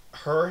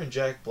 Her and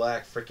Jack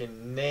Black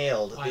freaking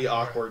nailed I the know,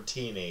 awkward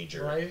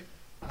teenager. Right?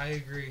 I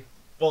agree.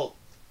 Well,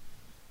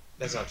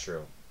 that's not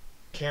true.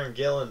 Karen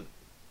Gillan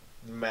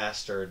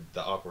mastered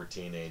the awkward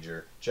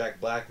teenager. Jack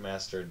Black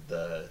mastered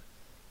the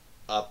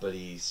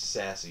uppity,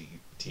 sassy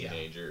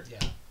teenager.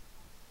 Yeah.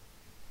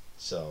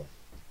 So,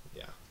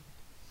 yeah.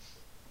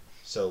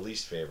 So,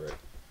 least favorite.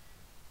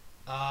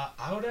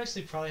 I would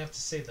actually probably have to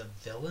say the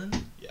villain.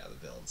 Yeah, the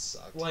villain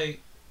sucked.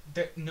 Like,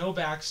 no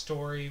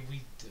backstory.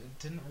 We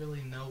didn't really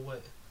know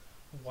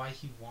why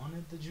he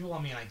wanted the jewel.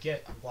 I mean, I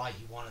get why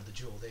he wanted the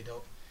jewel.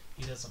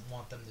 He doesn't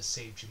want them to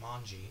save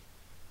Jumanji,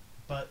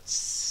 but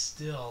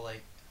still,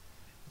 like,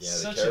 Yeah,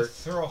 such a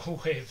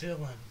throwaway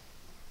villain.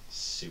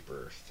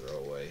 Super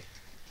throwaway.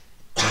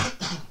 I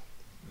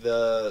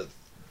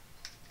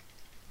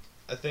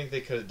think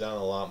they could have done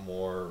a lot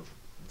more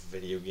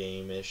video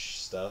game-ish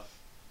stuff.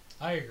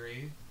 I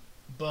agree,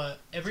 but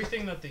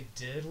everything that they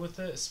did with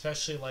it,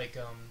 especially like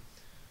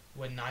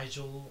when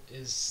Nigel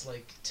is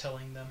like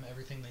telling them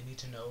everything they need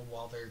to know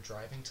while they're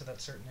driving to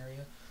that certain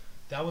area,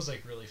 that was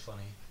like really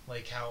funny.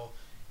 Like how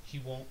he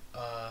won't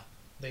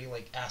they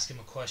like ask him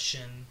a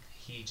question,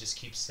 he just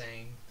keeps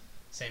saying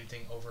same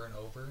thing over and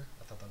over.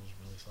 I thought that was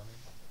really funny.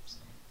 So.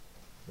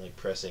 Like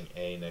pressing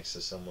A next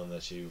to someone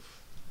that you've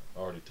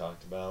already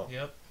talked about.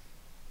 Yep.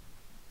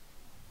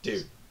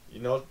 Dude,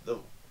 you know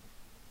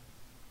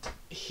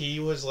he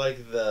was like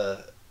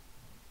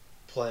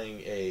playing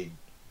a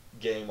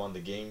game on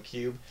the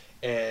GameCube,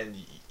 and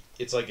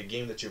it's like a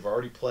game that you've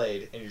already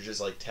played, and you're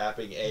just like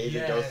tapping A to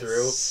go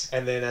through,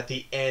 and then at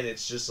the end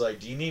it's just like,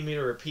 do you need me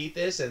to repeat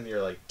this? And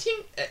you're like,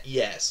 ting,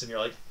 yes, and you're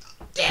like,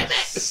 Damn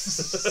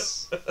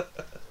it!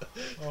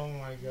 Oh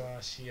my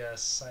gosh,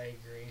 yes, I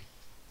agree.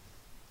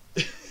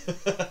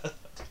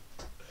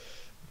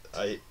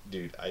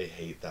 I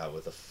hate that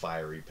with a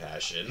fiery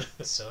passion.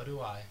 So do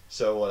I.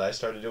 So what I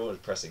started doing was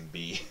pressing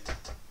B.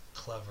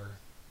 Clever.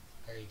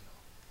 There you go.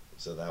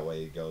 So that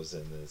way it goes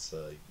in. It's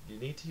you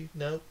need to.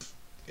 Nope.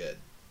 Good.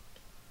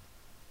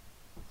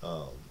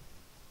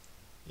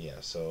 Yeah.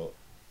 So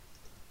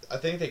I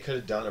think they could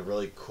have done a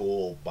really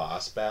cool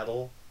boss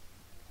battle.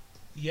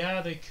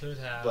 Yeah, they could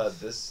have. But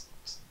this,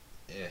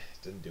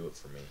 didn't do it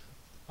for me.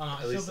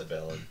 At least the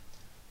villain.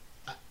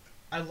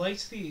 I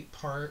liked the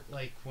part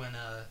like when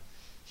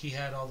he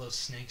had all those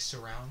snakes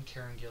surround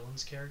Karen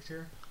Gillan's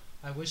character.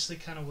 I wish they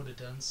kind of would have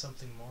done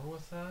something more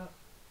with that.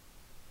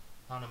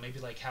 I don't know, maybe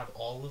like have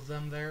all of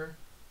them there,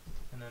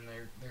 and then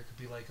there could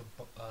be like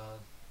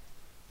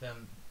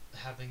them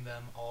having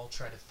them all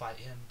try to fight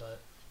him, but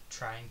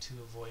trying to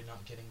avoid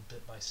not getting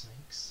bit by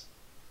snakes.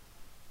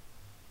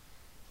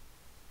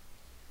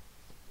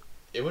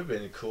 It would have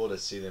been cool to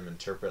see them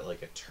interpret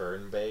like a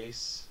turn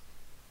base,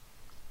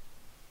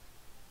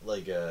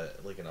 like an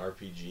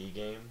RPG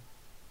game.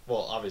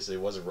 Well, obviously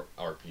it was a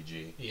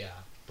RPG. Yeah.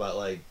 But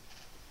like,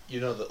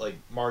 like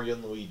Mario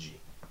and Luigi.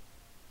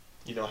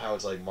 You know how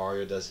it's like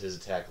Mario does his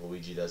attack,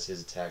 Luigi does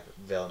his attack,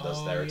 Valen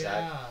does their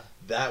attack.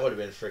 That would have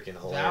been freaking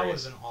hilarious. That would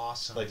have been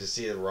awesome. Like to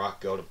see the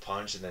Rock go to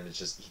punch and then it's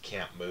just he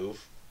can't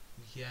move.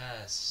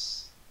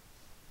 Yes.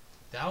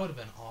 That would have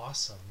been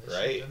awesome. There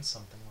Right? should have been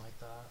something like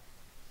that.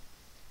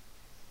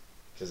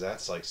 Because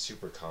that's like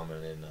super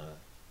common in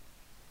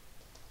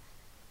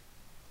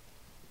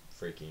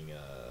freaking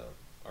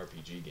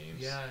RPG games.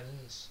 Yeah, it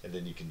is. And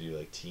then you can do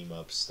like team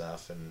up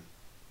stuff and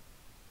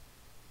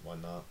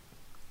whatnot.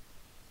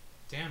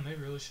 Damn, they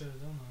really should have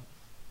done that.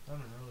 That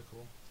would have been really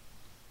cool.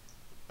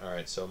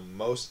 Alright, so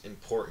most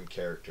important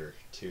character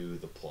to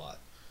the plot.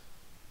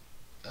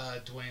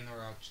 Dwayne the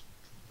Rock,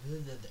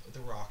 the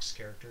Rock's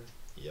character.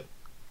 Yep.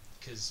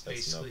 Because That's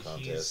basically no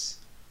contest.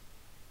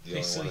 he's The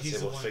only one that's he's the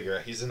able to one- figure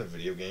out he's in a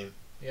video game.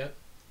 Yep,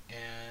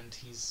 and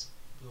he's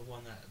the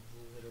one that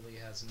literally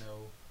has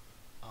no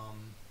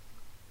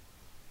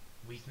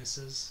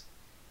weaknesses.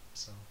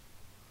 So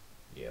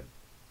Yep.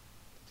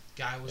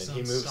 guy was And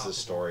he moves the unstoppable.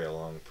 story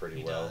along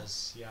pretty well. He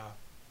does, yeah.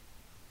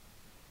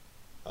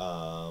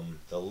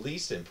 The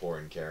least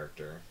important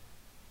character.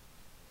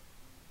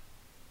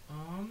 I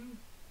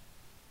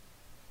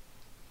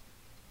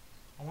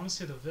want to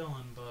say the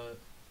villain, but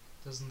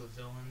doesn't the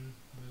villain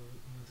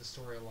move the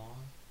story along?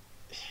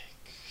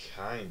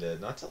 Kinda.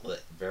 Not till the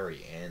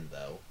very end,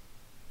 though.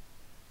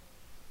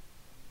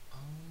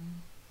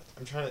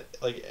 I'm trying to...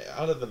 Like,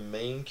 out of the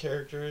main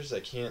characters, I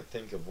can't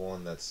think of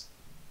one that's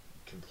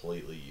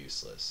completely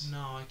useless. No,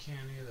 I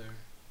can't either.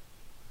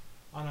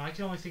 Oh no, I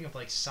can only think of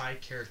like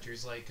side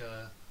characters like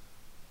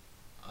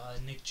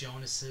Nick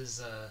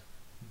Jonas's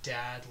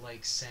dad,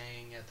 like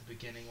saying at the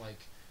beginning like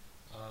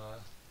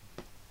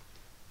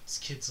it's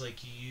kids like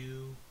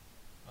you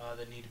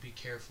that need to be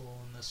careful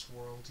in this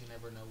world. You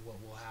never know what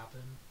will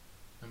happen.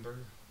 Remember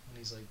when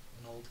he's like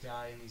an old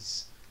guy and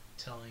he's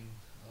telling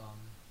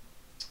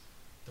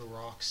the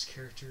Rock's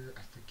character,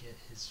 I forget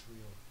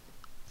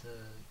the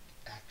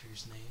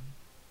actor's name.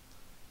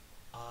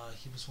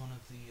 He was one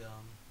of the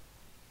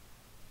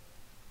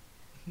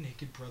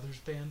Naked Brothers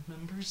band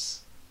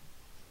members.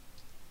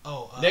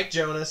 Oh, Nick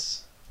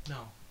Jonas.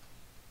 No.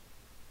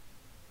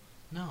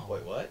 No.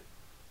 Wait, what?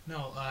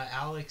 No,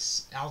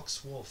 Alex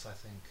Wolf, I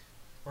think,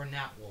 or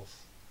Nat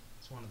Wolf.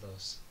 It's one of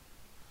those.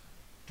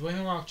 Dwayne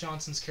The Rock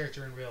Johnson's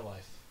character in real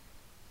life.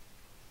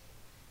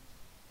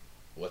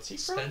 What's he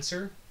from?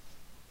 Spencer.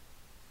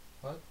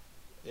 What?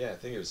 Yeah, I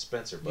think it was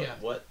Spencer, but Yeah.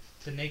 what?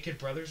 The Naked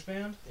Brothers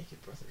band.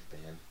 Naked Brothers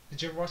band.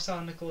 Did you ever watch that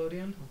on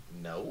Nickelodeon?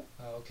 No.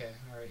 Oh, okay.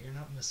 All right. You're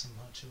not missing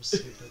much. It was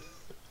stupid.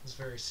 It was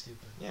very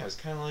stupid. Yeah, it was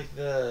kind of like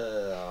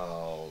the...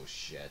 Oh,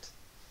 shit.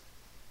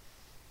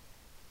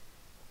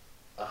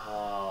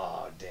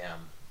 Oh, damn.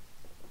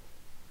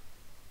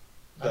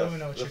 I don't even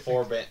know what the you're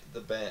four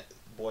thinking.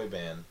 boy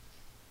band.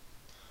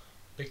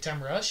 Big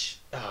Time Rush.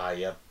 Ah,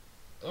 yep.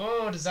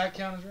 Oh, does that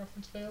count as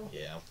reference fail?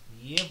 Yeah.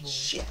 Yeah, boy.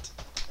 Shit.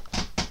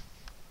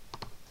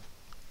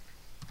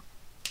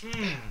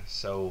 Mm.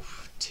 So,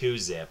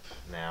 2-zip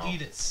now.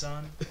 Eat it,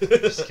 son.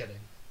 Just kidding.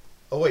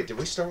 Oh, wait, did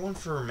we start one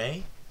for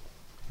May?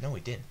 No, we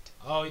didn't.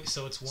 Oh,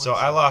 so it's one. So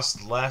zip. I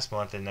lost last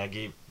month, and I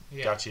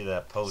Yeah. got you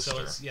that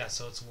poster.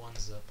 So it's one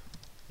zip.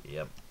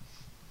 Yep.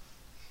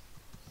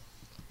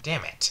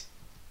 Damn it.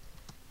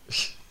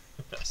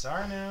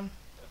 Sorry, man.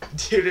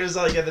 Dude, it was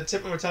like at the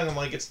tip of my tongue, I'm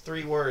like, it's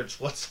 3 words.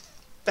 What's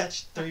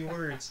fetch 3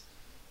 words?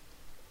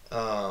 I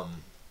don't know.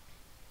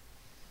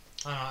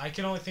 I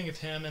can only think of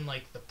him and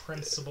like the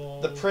principal.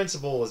 The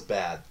principal was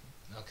bad.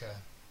 Okay.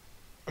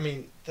 I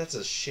mean, that's a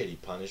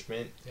shitty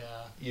punishment. Yeah.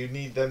 You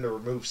need them to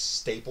remove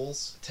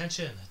staples.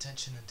 Attention,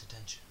 attention, and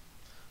detention.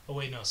 Oh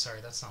wait, no, sorry,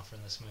 that's not from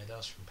this movie. That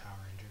was from Power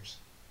Rangers.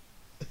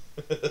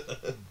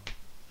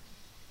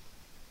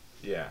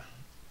 Yeah.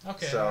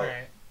 Okay, So-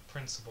 alright.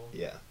 Principal.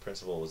 Yeah,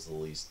 principal was the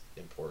least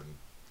important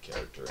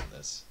character in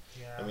this.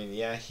 Yeah. I mean,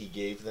 yeah, he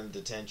gave them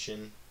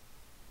detention,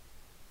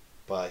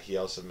 but he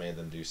also made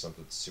them do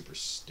something super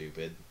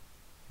stupid.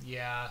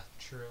 Yeah,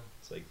 true.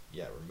 It's like,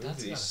 yeah, remove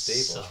That's these gotta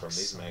staples suck from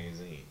these so.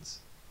 magazines.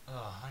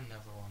 Oh, I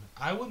never want it.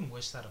 I wouldn't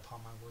wish that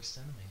upon my worst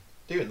enemy.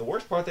 Dude, and the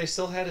worst part, they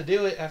still had to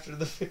do it after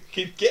the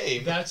freaking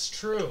game. That's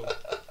true.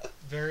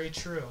 Very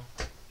true.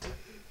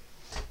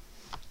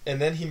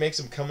 And then he makes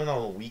them come in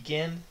on a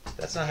weekend?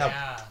 That's not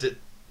how...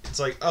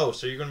 It's like, oh,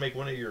 so you're going to make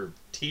one of your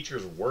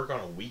teachers work on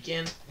a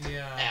weekend?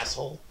 Yeah.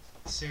 Asshole.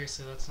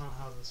 Seriously, that's not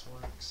how this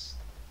works.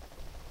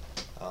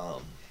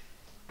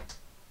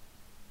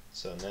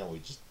 So now we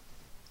just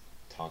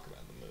talk about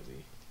the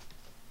movie.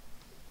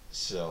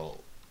 So...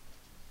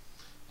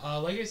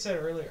 like I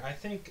said earlier, I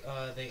think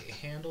they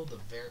handled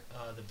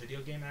the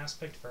video game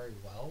aspect very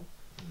well.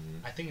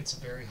 Mm-hmm. I think it's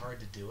very hard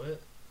to do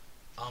it.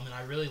 And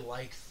I really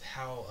like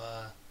how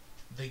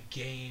the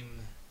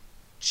game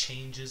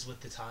changes with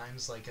the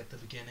times. Like at the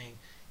beginning,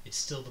 it's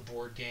still the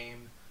board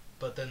game,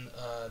 but then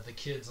the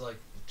kids like,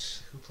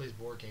 who plays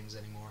board games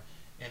anymore?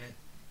 And it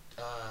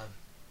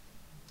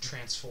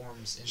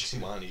transforms into...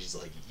 Jumanji's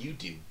like, you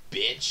do,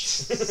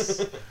 bitch!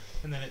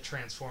 And then it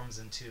transforms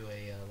into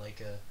a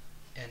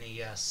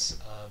NES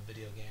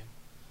video game.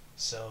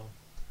 So,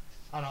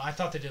 I don't know, I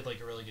thought they did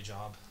like a really good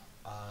job.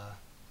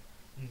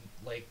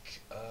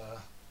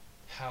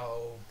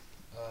 How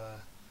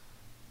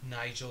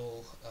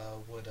Nigel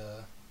would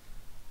I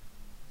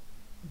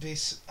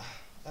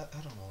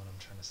don't know what I'm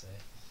trying to say.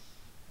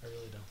 I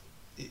really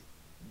don't.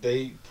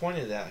 They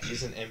pointed out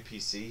he's an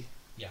NPC.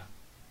 Yeah.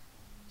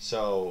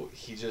 So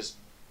he just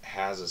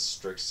has a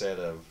strict set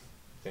of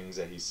things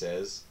that he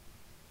says,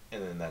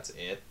 and then that's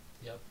it.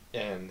 Yep.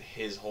 And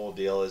his whole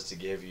deal is to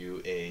give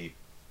you a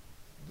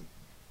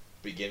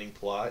beginning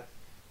plot,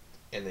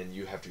 and then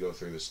you have to go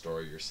through the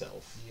story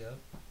yourself. Yep.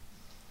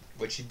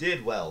 Which he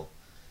did well.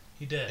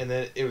 He did. And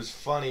then it was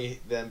funny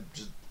them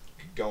just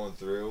going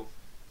through.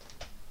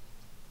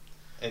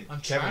 And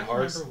Kevin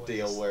Hart's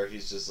deal where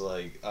he's just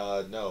like,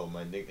 no,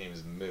 my nickname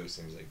is Moose.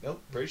 And he's like,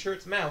 nope, pretty sure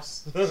it's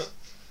Mouse.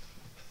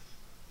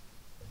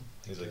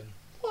 He's like,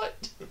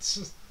 what?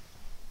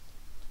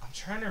 I'm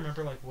trying to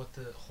remember like what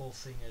the whole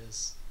thing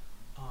is.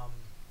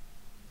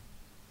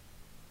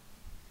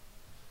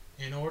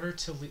 In order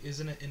to leave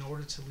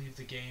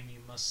the game, you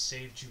must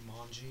save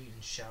Jumanji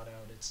and shout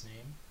out its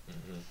name.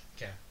 Mm-hmm.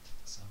 Okay,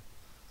 so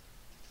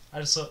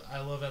I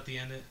love at the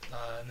end it,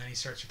 and then he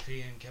starts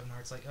repeating, and Kevin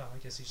Hart's like, oh, I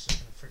guess he's just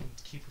gonna freaking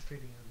keep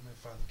repeating it, and then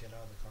finally get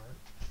out of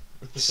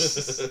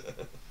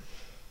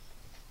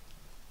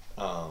the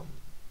car.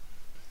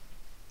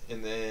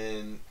 And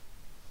then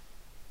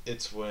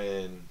it's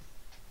when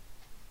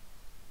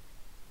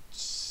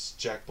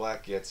Jack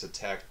Black gets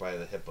attacked by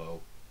the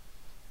hippo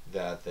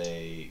that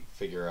they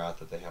figure out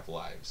that they have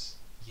lives.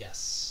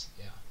 Yes,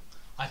 yeah.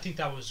 I think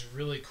that was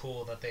really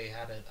cool that they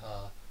had it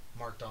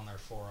marked on their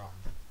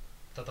forearm.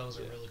 I thought that was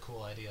a really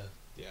cool idea.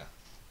 Yeah.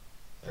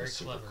 Very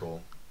super clever.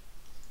 Cool.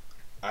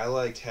 I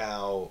liked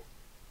how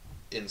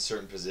in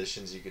certain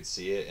positions you could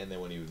see it, and then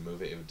when he would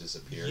move it, it would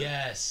disappear.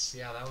 Yes,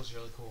 yeah, that was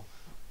really cool.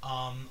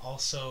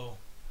 Also,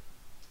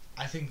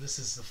 I think this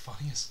is the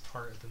funniest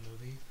part of the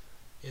movie,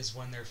 is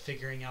when they're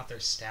figuring out their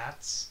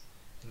stats,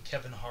 and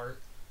Kevin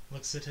Hart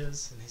looks at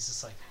his, and he's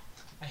just like,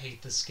 I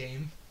hate this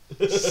game.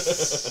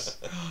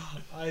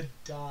 I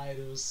died.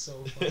 It was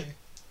so funny.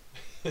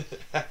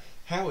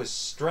 How is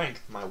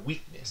strength my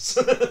weakness?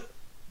 Yeah.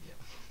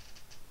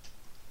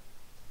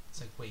 It's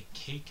like, wait,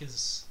 cake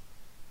is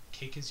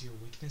your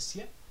weakness?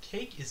 Yep,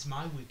 cake is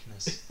my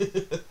weakness.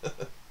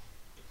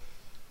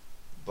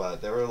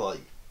 But they were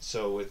like,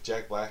 so with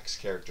Jack Black's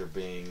character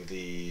being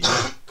the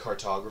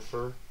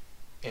cartographer,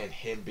 and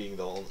him being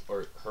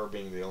her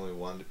being the only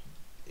one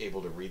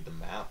able to read the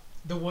map.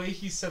 The way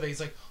he said it, he's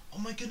like, oh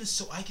my goodness,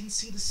 so I can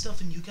see the stuff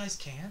and you guys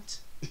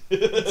can't?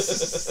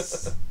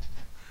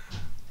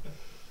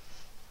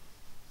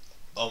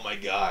 Oh my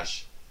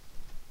gosh.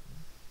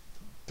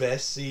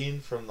 Best scene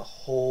from the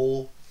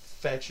whole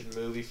fetching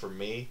movie for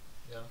me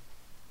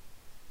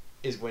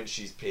is when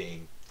she's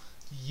peeing.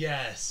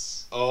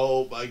 Yes.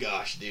 Oh my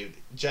gosh, dude.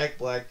 Jack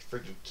Black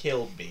freaking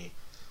killed me.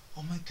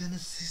 Oh my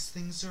goodness, these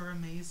things are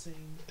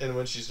amazing. And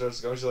when she starts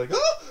going, she's like,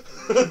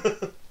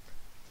 oh!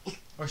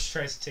 Or she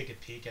tries to take a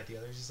peek at the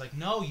others. She's like,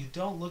 no, you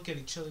don't look at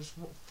each other's...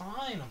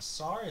 Fine, I'm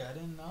sorry, I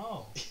didn't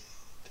know.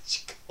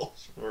 She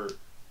calls for...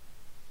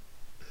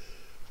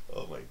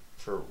 Oh my...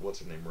 For, what's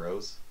her name,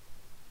 Rose?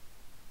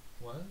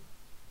 What?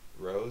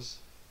 Rose?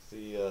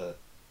 The,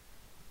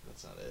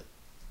 that's not it.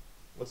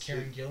 What's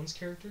Karen Gillan's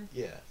character?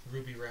 Yeah.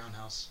 Ruby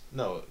Roundhouse.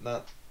 No,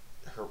 not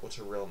her... What's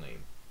her real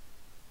name?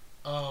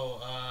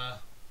 Oh,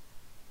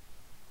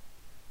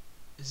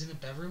 isn't it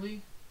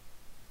Beverly?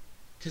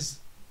 Because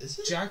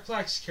Jack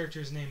Black's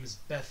character's name is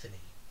Bethany.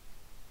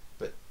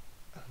 But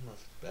I don't know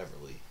if it's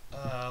Beverly.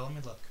 Let me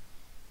look.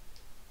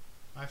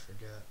 I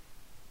forget.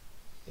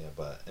 Yeah,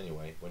 but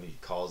anyway, when he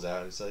calls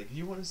out, he's like,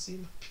 you want to see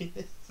my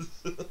penis?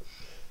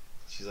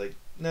 She's like,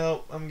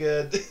 no, I'm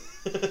good.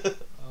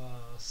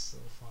 So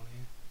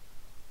funny.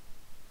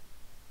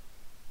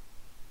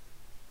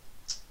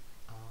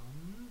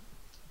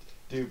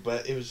 Dude,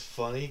 but it was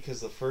funny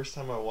because the first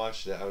time I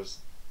watched it, I was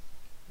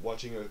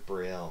watching it with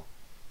Brielle.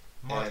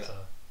 Martha.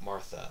 And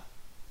Martha.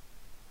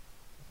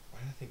 Why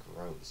did I think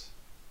Rose?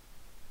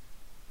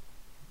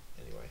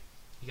 Anyway.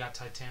 You got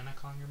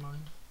Titanic on your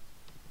mind?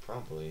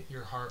 Probably.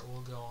 Your heart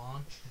will go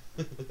on.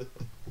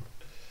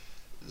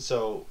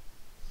 So,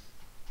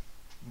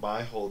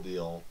 my whole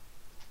deal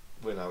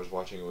when I was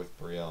watching it with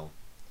Brielle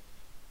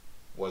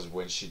was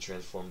when she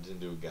transformed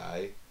into a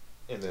guy,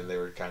 and then they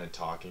were kind of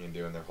talking and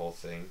doing their whole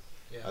thing.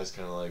 Yeah. I was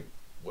kind of like,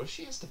 what if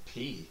she has to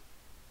pee?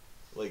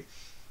 Like,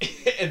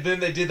 and then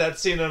they did that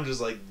scene, and I'm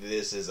just like,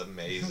 this is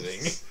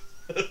amazing.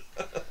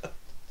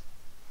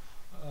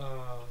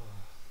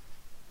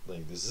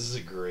 Like, this is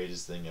the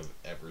greatest thing I've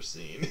ever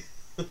seen.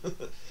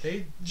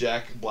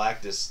 Jack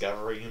Black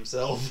discovering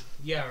himself.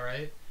 Yeah,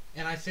 right.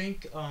 And I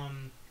think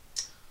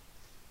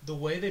the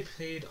way they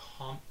paid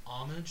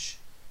homage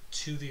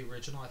to the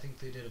original, I think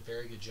they did a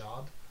very good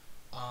job.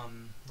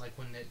 Like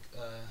when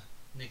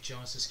Nick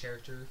Jonas's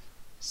character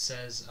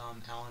says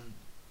Alan,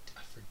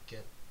 I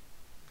forget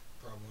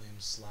Rob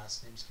Williams'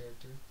 last name's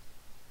character.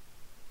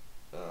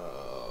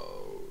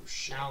 Oh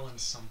shit. Alan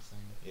something.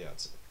 Yeah,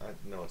 I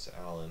know it's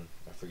Alan.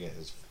 I forget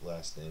his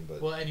last name,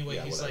 but well, anyway,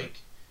 yeah, he's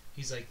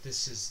like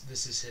this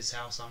is his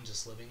house. I'm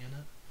just living in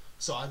it.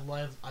 So I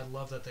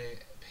love that they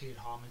paid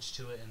homage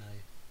to it in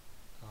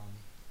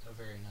a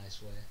very nice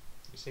way.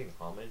 You're saying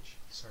homage?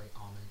 Sorry,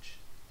 homage.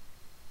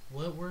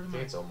 What word am I? I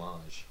think it's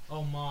homage.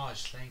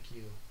 Homage. Thank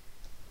you.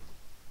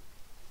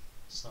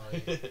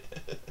 Sorry.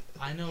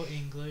 I know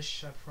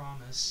English. I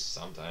promise.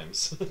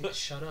 Sometimes. Yeah,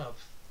 shut up.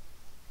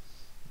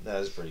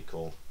 That is pretty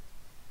cool.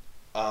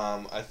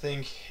 I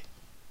think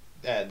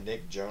that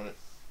Nick Jonas,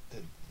 the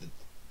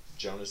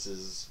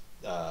Jonas's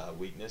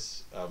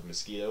weakness of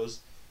mosquitoes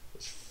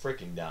was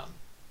freaking dumb.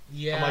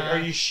 Yeah. I'm like, are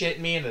you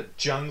shitting me in a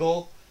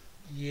jungle?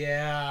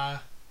 Yeah.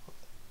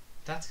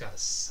 That's gotta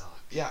suck.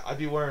 Yeah, I'd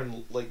be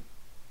wearing like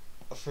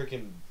a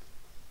freaking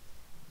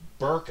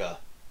burqa,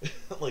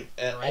 like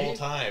at all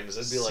times.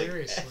 I'd be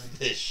Seriously. like, F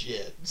this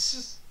shit. It's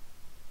just.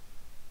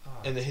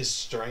 Oh. And his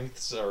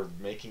strengths are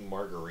making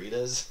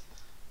margaritas.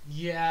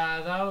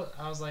 Yeah,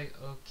 I was like,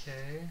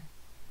 okay.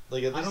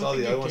 Like, at least all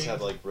the other ones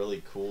have, like,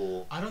 really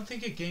cool... I don't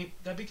think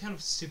that'd be kind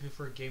of stupid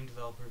for a game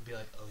developer to be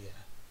like, oh yeah,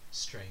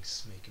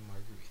 strengths making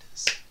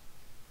margaritas.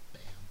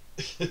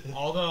 Bam.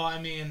 Although,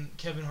 I mean,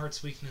 Kevin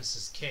Hart's weakness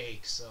is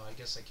cake, so I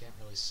guess I can't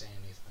really say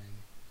anything.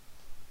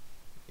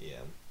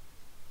 Yeah.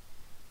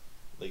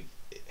 Like,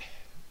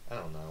 I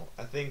don't know.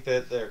 I think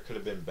that there could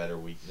have been better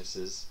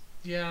weaknesses.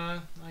 Yeah,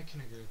 I can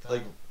agree with that.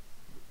 Like,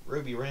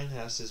 Ruby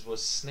Ranhouse's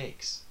was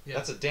snakes. Yeah.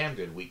 That's a damn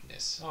good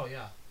weakness. Oh,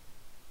 yeah.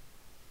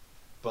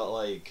 But,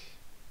 like,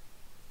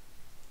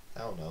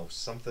 I don't know,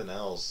 something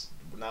else.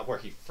 Not where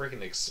he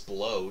freaking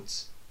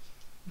explodes.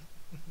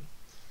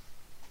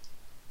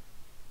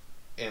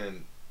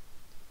 And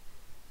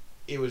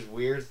it was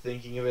weird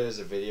thinking of it as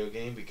a video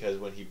game because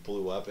when he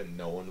blew up and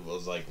no one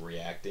was, like,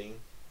 reacting.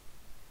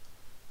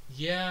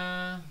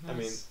 Yeah. I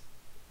mean,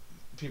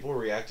 people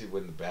reacted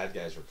when the bad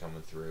guys were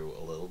coming through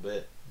a little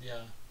bit.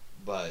 Yeah.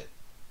 But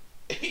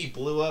he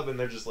blew up and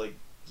they're just, like,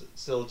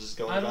 still just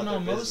going about their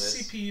business.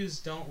 Most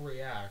CPUs don't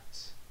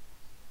react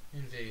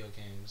in video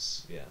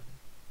games. Yeah.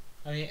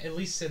 I mean, at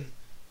least in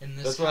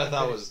this. That's what I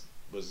thought was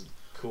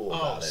cool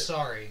about it. Oh,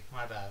 sorry,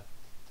 my bad.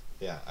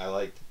 Yeah, I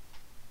liked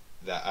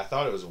that. I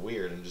thought it was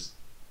weird and just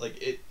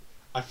like it.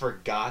 I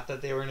forgot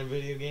that they were in a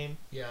video game.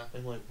 Yeah.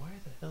 And like, why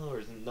the hell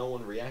is no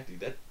one reacting?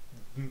 That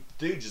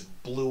dude just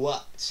blew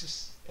up. It's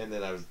just. And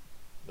then I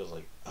was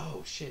like,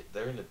 oh shit,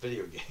 they're in a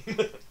video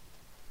game.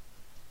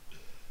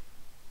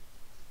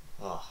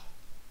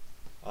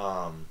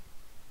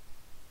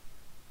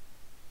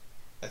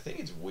 I think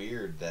it's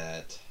weird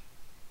that,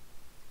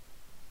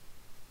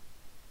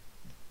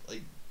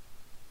 like,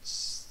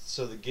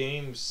 so the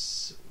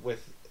games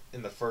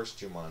in the first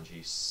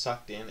Jumanji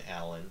sucked in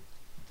Alan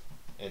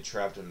and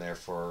trapped him there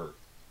for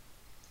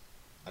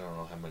I don't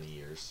know how many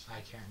years.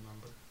 I can't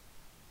remember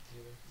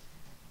either.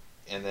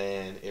 And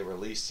then it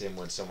released him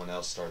when someone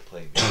else started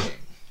playing the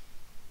game.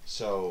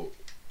 So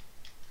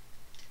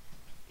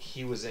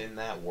he was in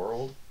that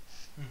world.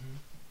 Mm-hmm.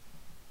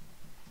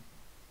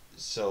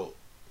 So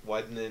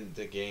why didn't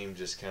the game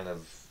just kind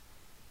of...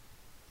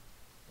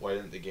 Why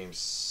didn't the game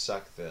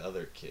suck the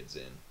other kids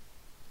in?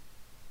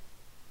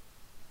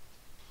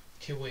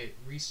 Okay, wait.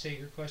 Restate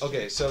your question.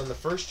 Okay, so in the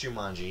first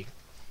Jumanji,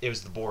 it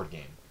was the board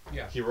game.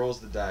 Yeah. He rolls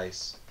the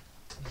dice.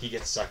 He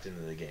gets sucked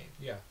into the game.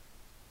 Yeah.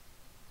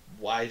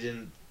 Why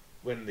didn't...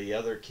 When the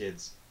other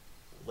kids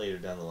later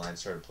down the line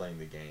started playing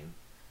the game,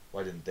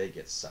 why didn't they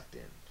get sucked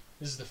in?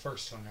 This is the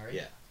first one, right?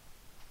 Yeah.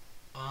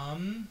 I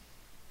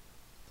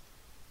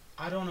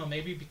don't know.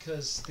 Maybe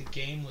because the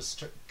game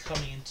was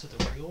coming into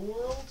the real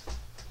world.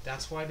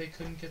 That's why they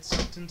couldn't get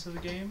sucked into the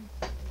game.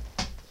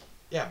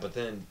 Yeah, but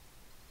then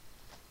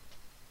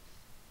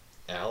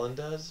Alan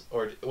does,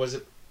 or was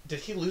it? Did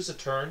he lose a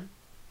turn?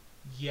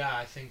 Yeah,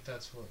 I think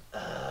that's what.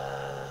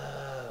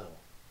 Oh.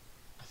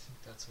 I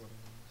think that's what it was.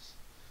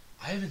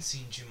 I haven't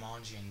seen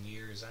Jumanji in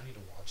years. I need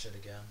to watch it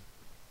again.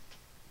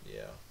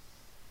 Yeah.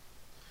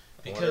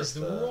 Because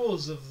the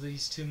rules of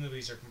these two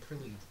movies are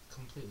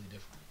completely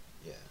different.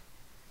 Yeah.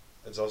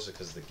 It's also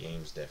because the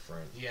game's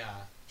different. Yeah,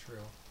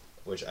 true.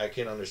 Which I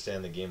can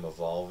understand the game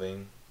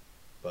evolving,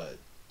 but...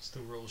 So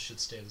the rules should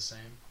stay the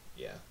same?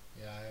 Yeah.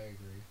 Yeah, I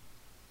agree.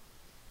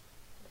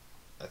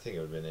 I think it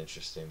would have been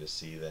interesting to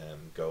see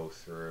them go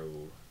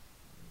through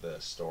the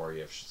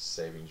story of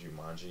saving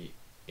Jumanji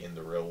in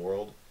the real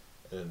world,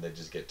 and then they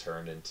just get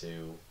turned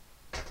into...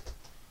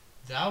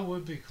 That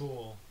would be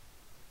cool.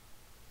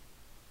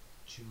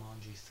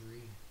 Jumanji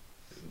 3.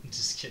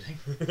 Just kidding.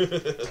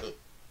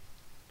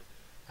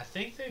 I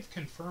think they've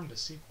confirmed a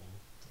sequel.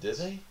 Did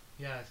they?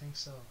 Yeah, I think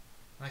so.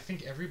 And I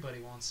think everybody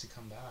wants to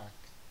come back.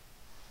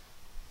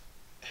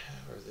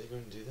 How are they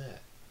going to do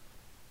that?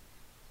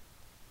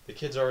 The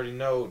kids already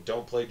know,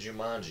 don't play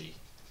Jumanji.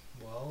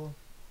 Well,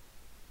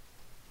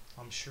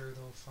 I'm sure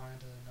they'll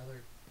find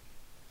another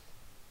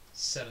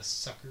set of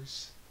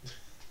suckers.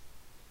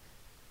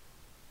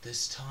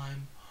 This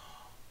time,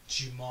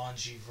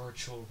 Jumanji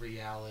virtual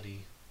reality.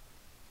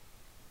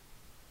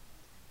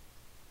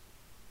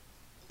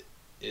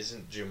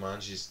 Isn't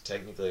Jumanji's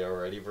technically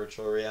already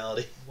virtual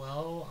reality?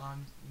 Well,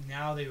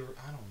 now they were.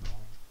 I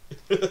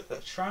don't know.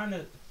 trying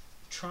to.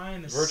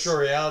 Virtual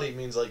reality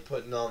means like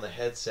putting on the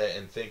headset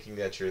and thinking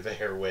that you're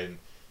there when,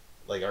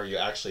 like, are you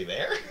actually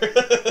there?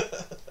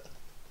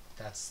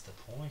 That's the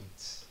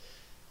point.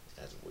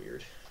 That's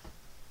weird.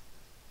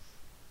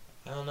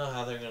 I don't know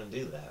how they're gonna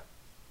do that.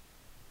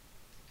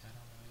 I don't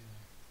know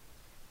either.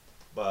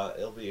 But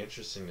it'll be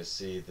interesting to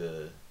see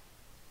the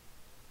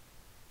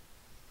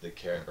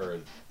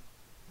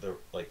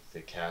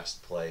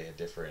cast play a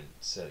different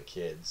set of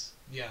kids.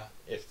 Yeah.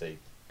 If they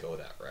go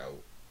that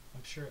route.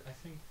 I'm sure.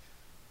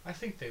 I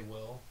think they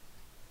will.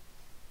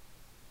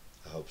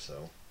 I hope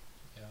so.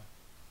 Yeah.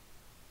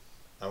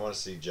 I want to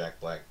see Jack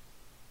Black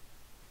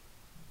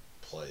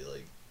play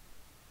like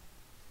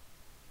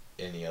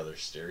any other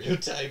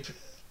stereotype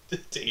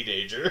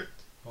teenager.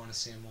 I want to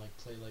see him like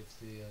play like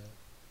the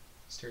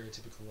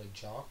stereotypical like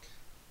jock,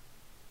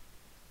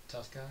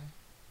 tough guy.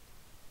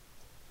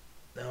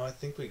 No, I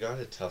think we got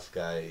a tough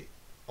guy.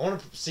 I want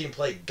to see him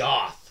play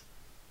goth.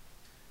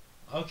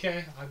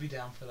 Okay, I'd be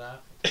down for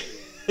that.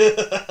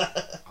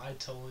 I'd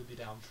totally be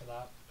down for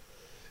that.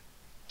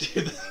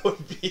 Dude, that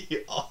would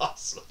be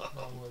awesome.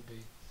 That would be.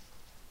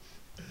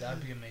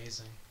 That'd be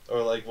amazing.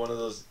 Or like one of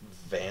those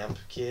vamp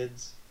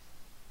kids.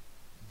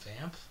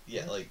 Vamp?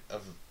 Yeah, like a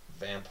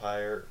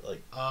vampire,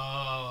 like...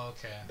 Oh,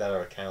 okay. That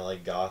are kind of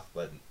like goth,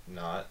 but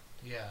not.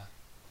 Yeah.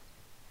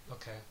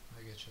 Okay,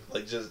 I get you.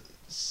 Like just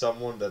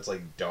someone that's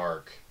like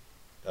dark.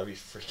 That'd be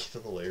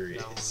freaking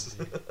hilarious.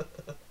 That would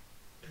be.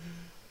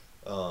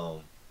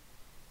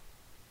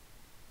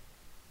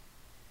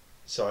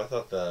 So I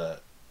thought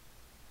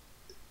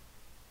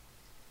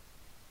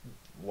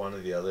one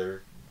of the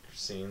other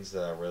scenes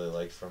that I really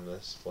liked from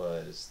this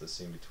was the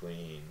scene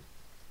between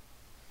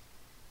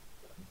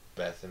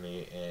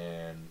Bethany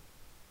and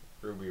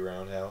Ruby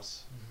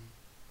Roundhouse.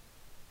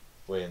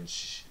 Mm-hmm. When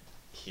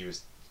he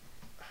was,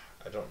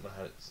 I don't know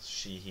how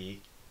to,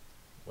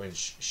 when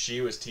she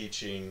was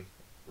teaching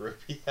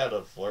Ruby how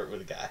to flirt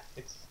with guys.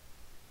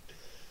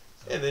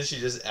 And then she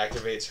just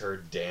activates her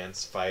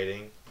dance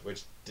fighting,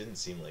 which didn't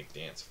seem like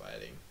dance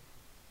fighting.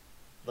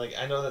 Like,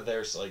 I know that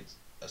there's, like,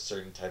 a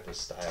certain type of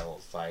style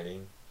of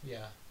fighting.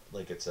 Yeah.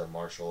 Like, it's a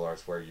martial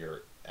arts where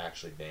you're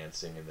actually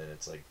dancing, and then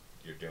it's, like,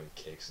 you're doing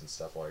kicks and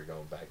stuff while you're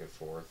going back and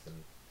forth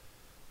and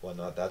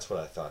whatnot. That's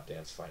what I thought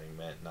dance fighting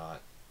meant,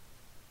 not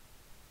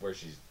where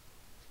she's...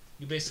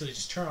 You basically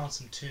just turn on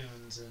some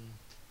tunes and...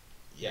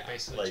 Yeah,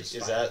 basically like, just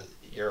is fighting.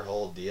 that your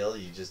whole deal?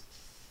 You just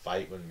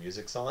fight when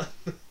music's on?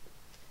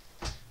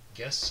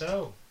 Guess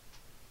so.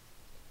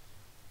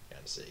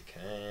 Gotta say,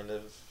 kind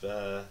of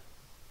a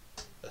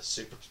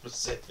super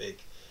specific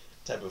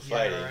type of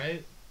fighting. Yeah,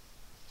 right?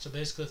 So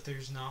basically, if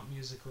there's not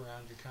music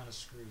around, you're kind of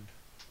screwed.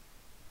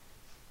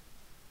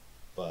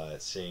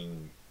 But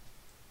seeing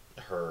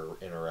her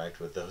interact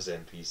with those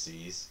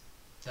NPCs...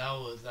 That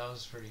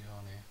was pretty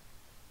funny.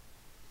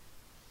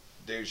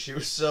 Dude, she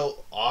was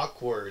so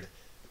awkward.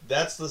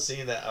 That's the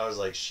scene that I was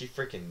like, she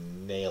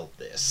freaking nailed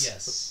this.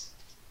 Yes.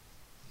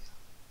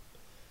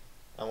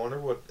 I wonder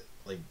what,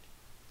 like,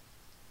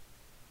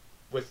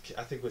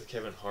 I think with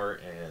Kevin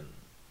Hart and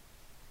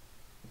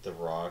The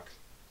Rock,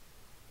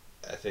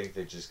 I think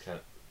they just kind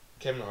of...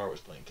 Kevin Hart was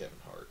playing Kevin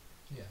Hart.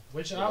 Yeah,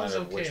 which No I was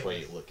matter okay which way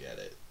with. you look at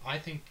it. I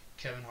think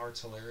Kevin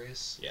Hart's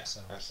hilarious. Yeah,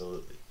 so.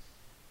 absolutely.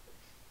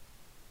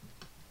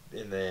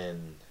 And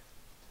then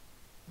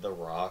The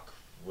Rock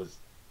was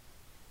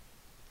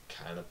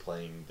kind of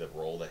playing the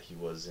role that he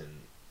was in,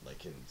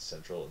 like, in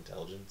Central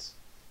Intelligence.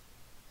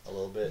 A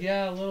little bit.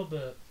 Yeah, a little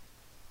bit.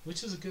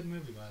 Which is a good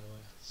movie, by the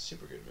way.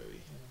 Super good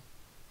movie.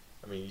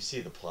 Yeah. I mean, you see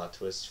the plot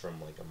twists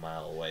from, like, a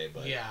mile away,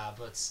 but... Yeah,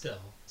 but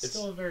still.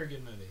 Still a very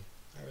good movie.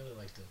 I really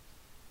liked it.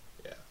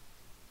 Yeah.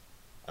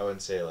 I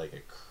wouldn't say, like, a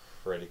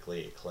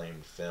critically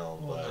acclaimed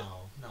film,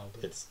 Well, but... no,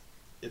 but...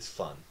 It's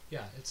fun.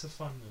 Yeah, it's a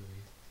fun movie.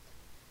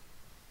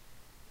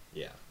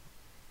 Yeah.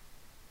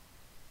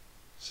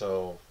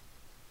 So...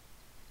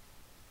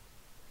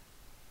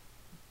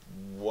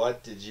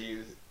 what did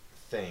you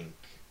think?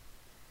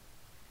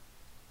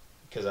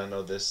 Because I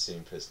know this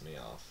scene pissed me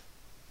off.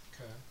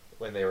 Okay.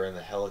 When they were in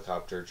the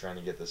helicopter trying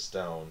to get the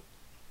stone,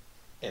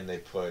 and they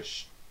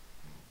pushed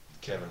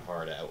Kevin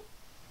Hart out.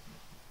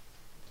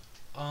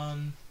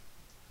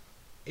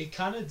 It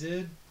kind of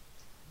did.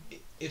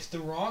 If The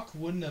Rock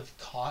wouldn't have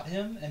caught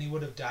him and he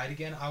would have died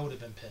again, I would have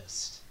been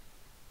pissed.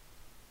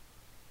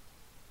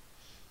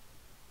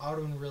 I would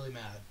have been really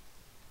mad.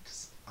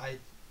 Because I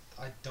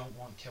don't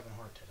want Kevin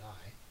Hart to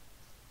die.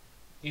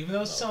 Even though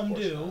No, some of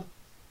course do. not.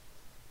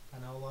 I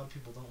know a lot of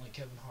people don't like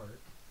Kevin Hart.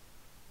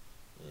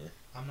 Yeah.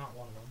 I'm not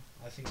one of them.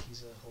 I think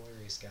he's a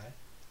hilarious guy.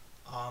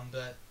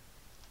 But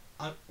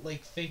I'm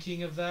like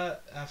thinking of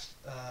that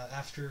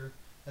after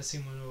that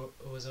scene when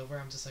it was over.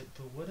 I'm just like,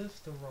 but what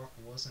if The Rock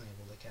wasn't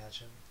able to catch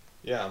him?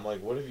 Yeah, I'm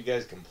like, what if you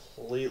guys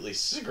completely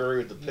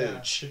screwed the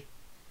pooch?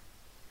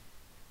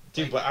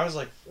 Dude, Like, but I was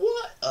like,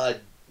 what a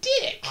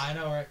dick! I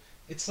know, right?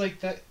 It's like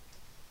that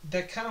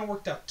kind of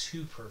worked out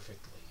too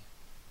perfectly.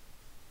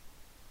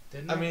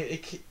 Didn't it? I mean,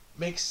 it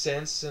makes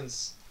sense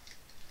since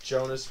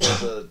Jonas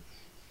was a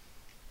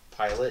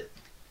pilot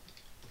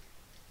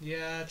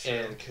yeah, true.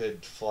 and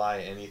could fly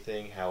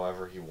anything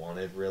however he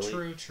wanted,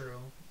 really. True.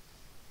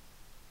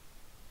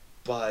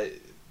 But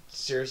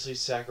seriously,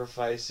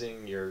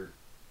 sacrificing your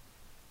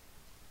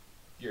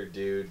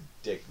dude,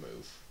 dick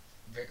move.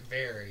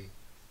 Very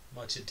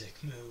much a dick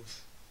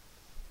move.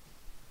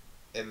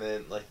 And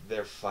then, like,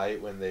 their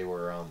fight when they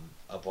were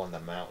up on the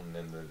mountain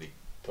and then they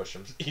push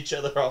each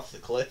other off the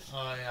cliff.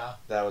 Oh, yeah.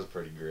 That was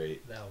pretty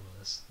great. That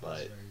was But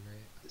very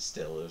great.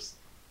 still, it was,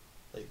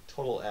 like,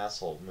 total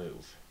asshole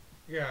move.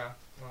 Yeah,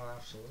 well,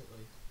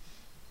 absolutely.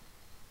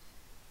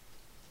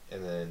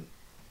 And then,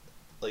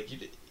 like,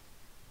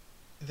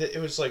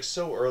 it was, like,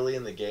 so early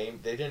in the game,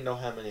 they didn't know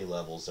how many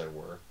levels there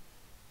were.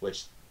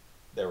 Which,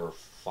 there were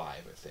 5,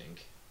 I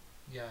think.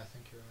 Yeah, I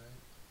think you're right.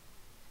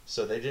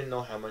 So they didn't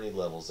know how many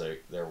levels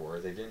there were.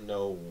 They didn't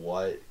know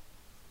what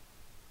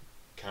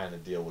kind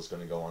of deal was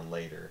going to go on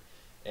later.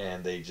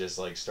 And they just,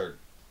 like, start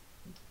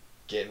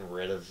getting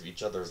rid of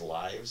each other's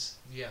lives.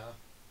 Yeah.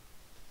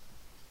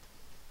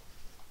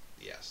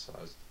 Yeah, so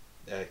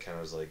that kind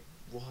of was like,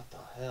 what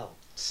the hell?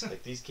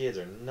 Like, these kids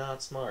are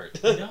not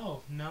smart.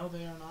 No,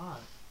 they are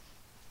not.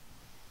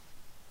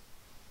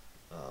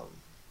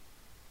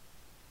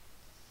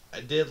 I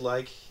did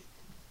like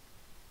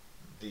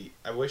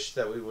I wish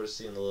that we would have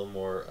seen a little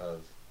more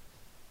of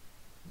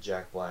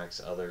Jack Black's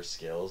other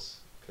skills,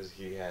 because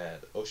he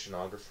had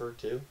oceanographer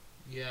too.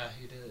 Yeah,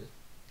 he did.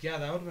 Yeah,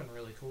 that would have been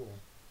really cool.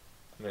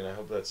 I mean, I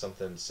hope that's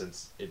something,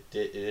 since it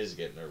is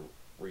getting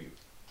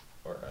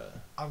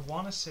I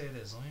want to say it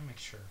is. Let me make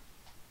sure.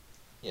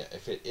 Yeah,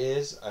 if it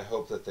is, I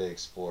hope that they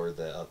explore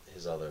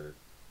his other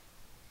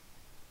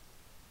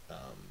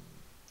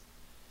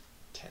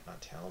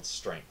not talents,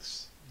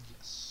 strengths.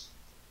 Yes.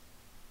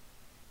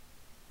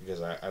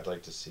 Because I'd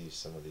like to see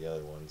some of the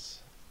other ones.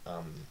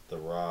 The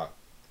Rock.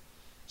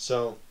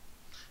 So.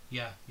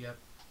 Yeah, yep.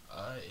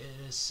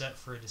 It is set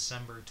for a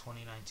December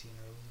 2019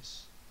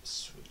 release.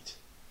 Sweet.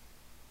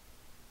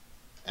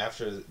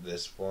 After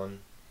this one,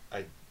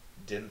 I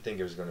didn't think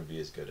it was going to be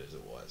as good as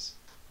it was.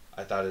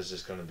 I thought it was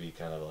just going to be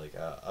kind of like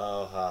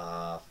oh ha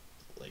ha,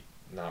 like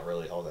not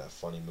really all that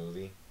funny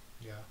movie.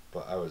 Yeah.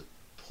 But I was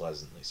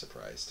pleasantly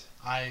surprised.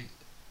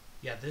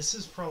 Yeah, this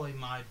is probably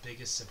my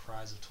biggest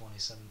surprise of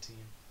 2017.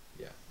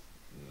 Yeah.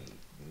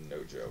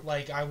 No joke.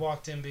 Like, I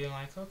walked in being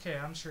like, okay,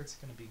 I'm sure it's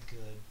going to be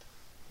good.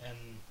 And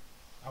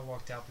I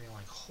walked out being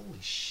like, holy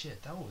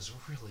shit, that was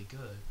really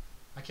good.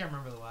 I can't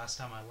remember the last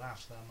time I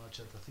laughed that much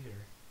at the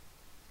theater.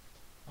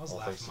 I was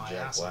laughing my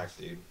Jack ass Black, off.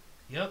 dude.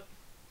 Yep.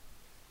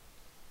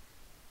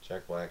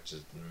 Jack Black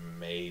just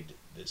made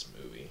this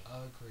movie.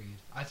 Agreed.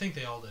 I think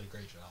they all did a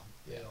great job.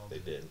 Yeah, they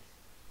did.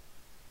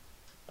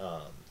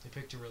 They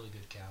picked a really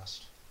good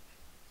cast.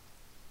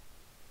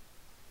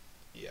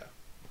 Yeah.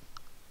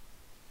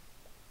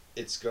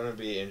 It's going to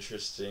be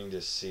interesting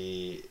to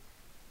see,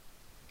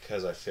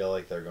 because I feel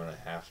like they're going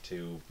to have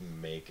to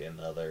make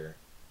another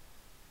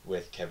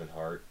with Kevin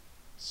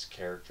Hart's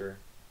character.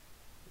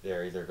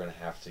 They're either going to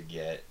have to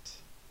get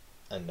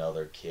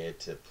another kid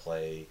to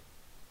play,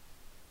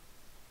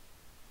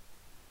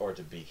 or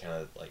to be kind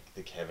of like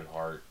the Kevin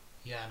Hart.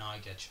 Yeah, no, I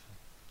get you.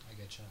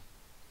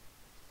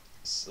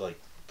 Like,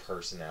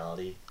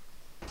 personality,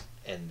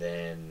 and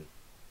then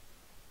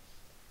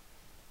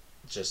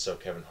just so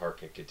Kevin Hart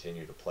can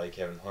continue to play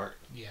Kevin Hart.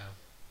 Yeah.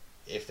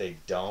 If they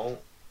don't,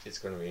 it's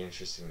going to be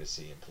interesting to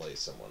see him play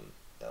someone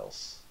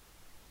else.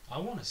 I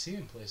want to see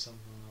him play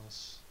someone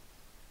else.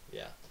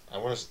 Yeah, I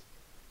want to.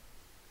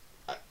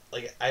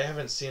 I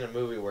haven't seen a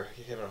movie where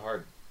Kevin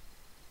Hart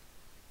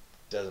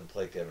doesn't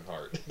play Kevin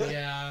Hart.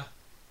 Yeah.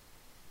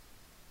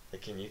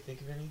 Like, can you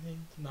think of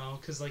anything? No,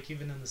 because like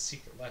even in The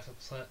Secret Life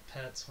of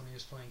Pets, when he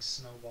was playing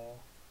Snowball,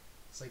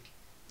 it's like,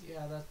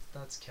 yeah,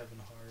 that's Kevin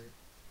Hart.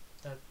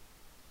 That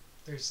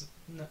there's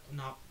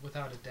not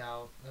without a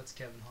doubt that's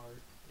Kevin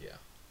Hart. Yeah.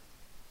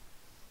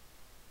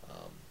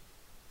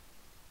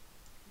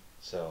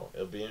 So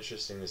it'll be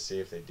interesting to see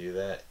if they do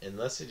that,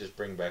 unless they just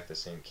bring back the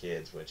same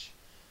kids, which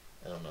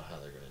I don't know how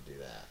they're gonna do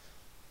that.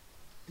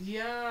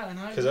 Yeah, and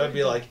I. Because I'd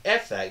be like,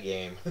 F that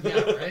game.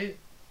 Yeah, right.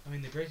 I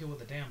mean, they break it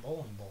with a damn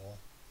bowling ball.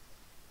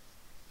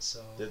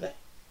 So. Did they?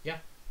 Yeah.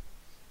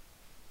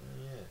 Oh,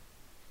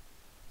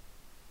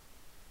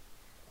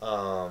 yeah.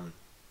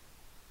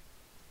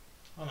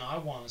 Oh no, I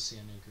want to see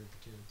a new group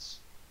of kids.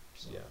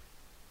 So. Yeah.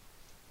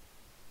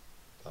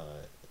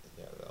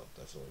 Yeah, that'll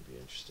definitely be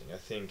interesting. I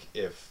think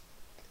if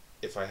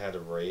I had to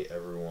rate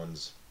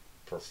everyone's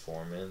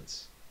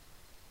performance,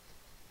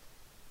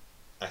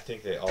 I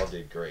think they all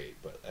did great,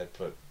 but I'd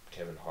put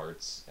Kevin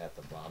Hart's at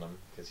the bottom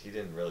because he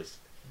didn't really.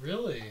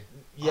 Really?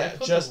 Yeah, I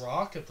put just The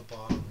Rock at the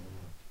bottom.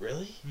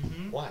 Really?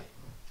 Mm-hmm. Why?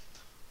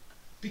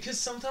 Because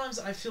sometimes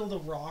I feel The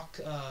Rock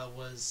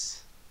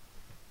was.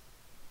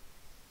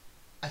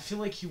 I feel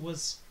like he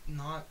was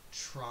not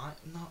trying.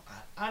 No,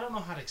 I don't know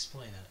how to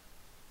explain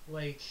it.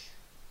 Like.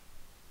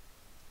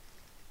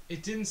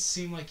 It didn't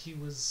seem like he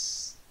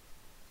was.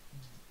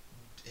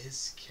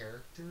 His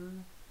character.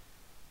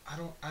 I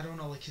don't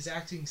know. Like his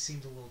acting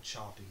seemed a little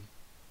choppy.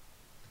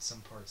 At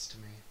some parts to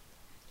me.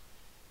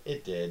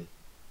 It did.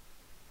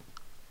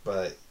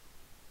 But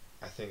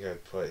I think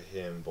I'd put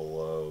him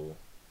below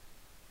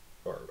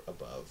or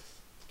above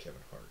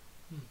Kevin Hart.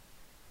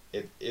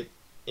 If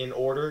in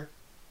order,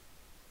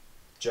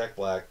 Jack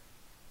Black,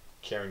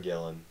 Karen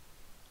Gillan,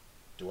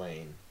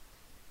 Dwayne,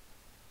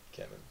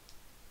 Kevin.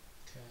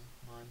 Okay,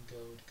 mine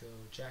would go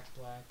Jack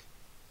Black,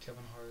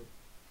 Kevin Hart,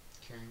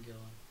 Karen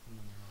Gillan, and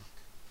then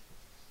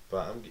The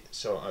Rock.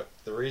 But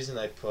the reason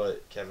I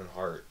put Kevin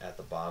Hart at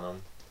the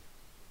bottom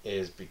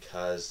is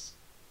because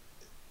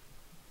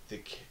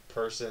the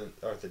person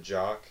or the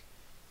jock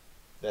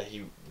that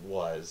he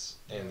was,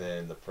 and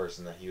then the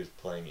person that he was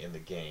playing in the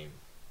game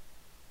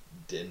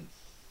didn't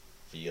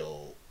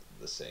feel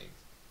the same.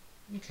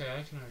 Okay,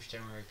 I can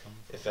understand where you're coming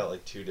from. It felt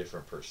like two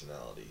different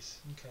personalities.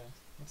 Okay,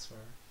 that's fair.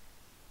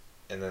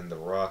 And then The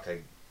Rock,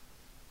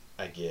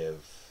 I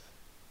give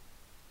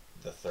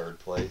the third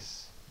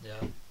place.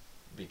 Yeah.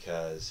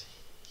 Because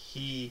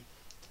he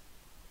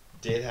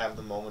did have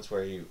the moments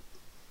where he,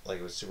 like,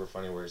 it was super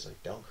funny where he's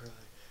like, don't cry,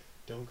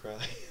 don't cry.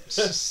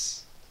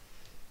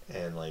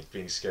 And, like,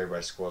 being scared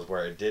by squirrels,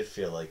 where it did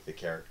feel like the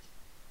character,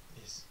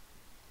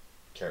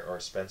 or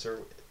Spencer,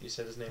 you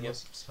said his name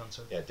was?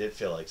 Spencer. Yeah, it did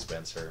feel like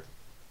Spencer.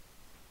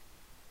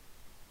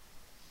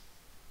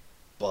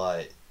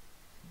 But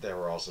there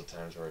were also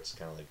times where it's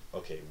kind of like,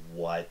 okay,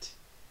 what?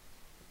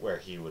 Where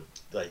he would,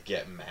 like,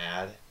 get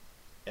mad,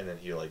 and then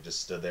he, like,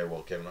 just stood there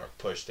while Kevin Hart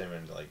pushed him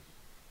and, like,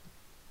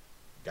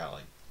 got,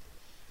 like,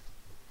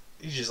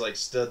 he just, like,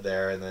 stood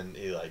there, and then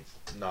he, like,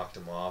 knocked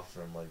him off,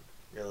 and I'm like,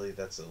 really?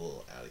 That's a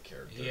little out of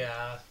character.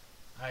 Yeah,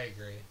 I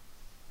agree.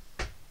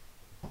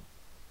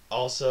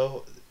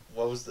 Also,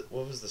 what was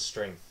the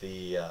strength?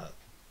 The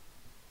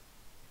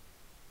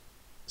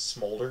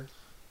smolder?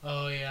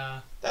 Oh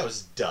yeah. That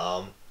was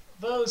dumb.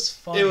 That was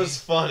funny. It was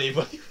funny,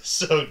 but he was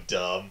so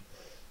dumb.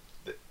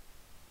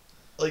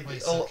 Like,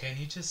 wait, so can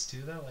you just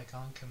do that, like,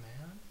 on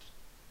command?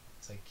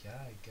 It's like, yeah,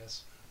 I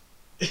guess.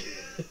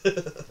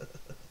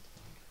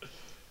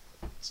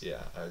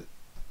 Yeah, I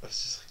was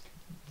just like...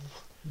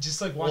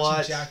 Just, like, watching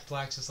what? Jack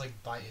Black just, like,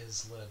 bite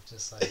his lip,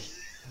 just like...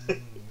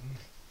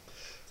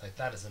 It's like,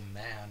 that is a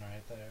man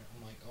right there.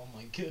 I'm like, oh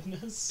my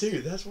goodness.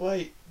 Dude,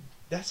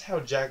 that's how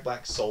Jack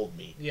Black sold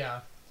me.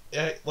 Yeah.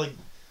 Like,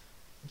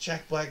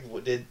 Jack Black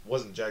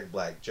wasn't Jack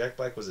Black. Jack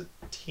Black was a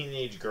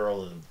teenage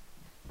girl in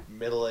a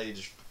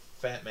middle-aged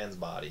fat man's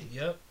body.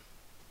 Yep.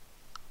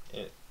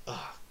 And,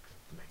 oh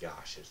my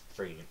gosh, it's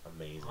freaking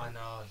amazing. I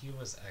know, he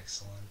was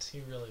excellent.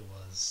 He really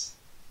was.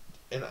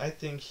 And I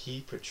think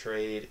he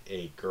portrayed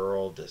a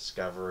girl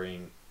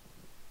discovering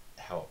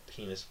how a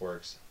penis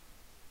works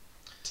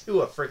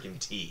to a freaking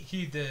T.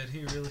 He did.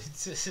 He really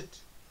did.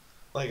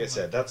 Like I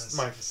said, that's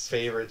my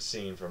favorite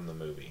scene from the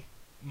movie.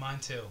 Mine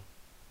too.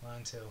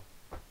 Mine too.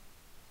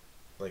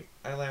 Like,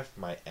 I laughed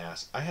my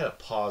ass. I had to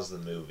pause the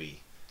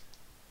movie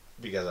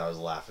because I was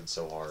laughing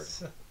so hard.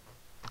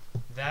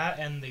 That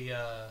and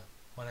the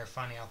when they're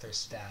finding out their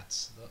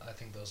stats. I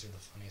think those are the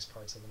funniest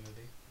parts of the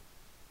movie.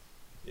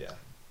 Yeah.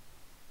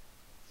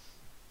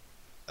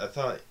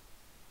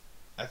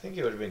 I think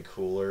it would have been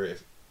cooler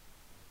if,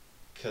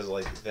 because,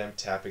 like, them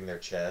tapping their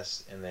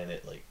chest and then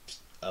it, like,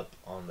 up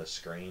on the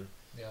screen.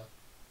 Yeah.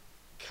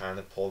 Kind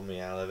of pulled me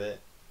out of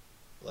it.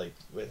 Like,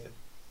 with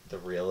the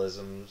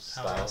realism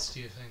style. How else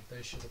do you think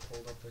they should have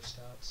pulled up their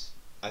stats?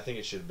 I think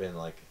it should have been,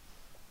 like,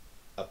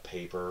 a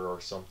paper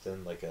or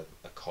something, like a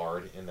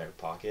card in their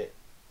pocket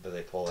that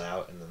they pull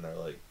out, and then they're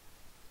like,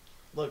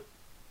 look.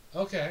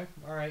 Okay,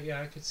 alright,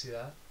 yeah, I could see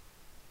that.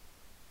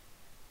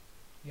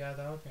 Yeah,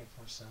 that would make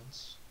more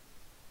sense.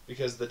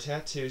 Because the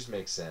tattoos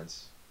make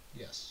sense.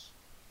 Yes.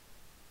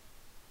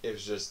 It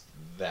was just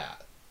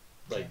that.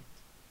 Like,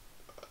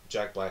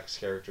 Jack Black's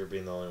character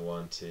being the only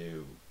one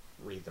to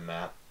read the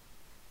map.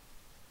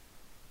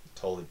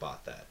 Totally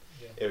bought that.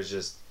 Yeah. It was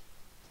just...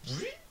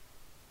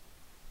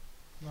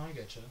 No, I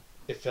get you.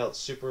 It felt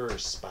super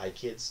Spy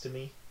Kids to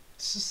me.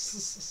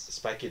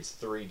 Spy Kids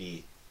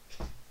 3D.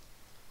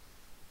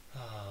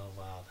 Oh,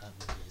 wow, that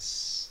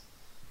movie's...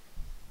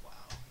 Wow.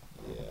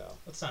 Yeah.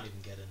 Let's not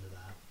even get into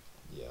that.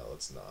 Yeah,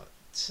 let's not.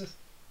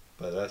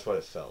 But that's what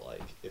it felt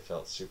like. It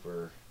felt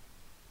super.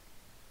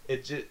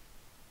 It's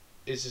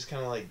just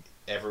kind of like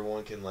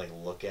everyone can like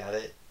look at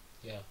it.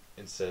 Yeah.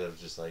 Instead of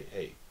just like,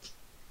 hey,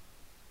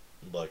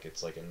 look,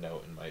 it's like a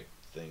note in my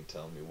thing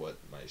telling me what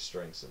my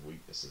strengths and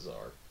weaknesses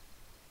are.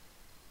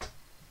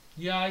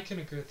 Yeah, I can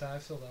agree with that. I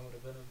feel that would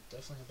have been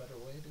definitely a better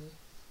way to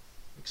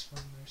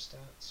explain their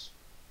stats.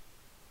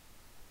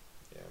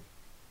 Yeah.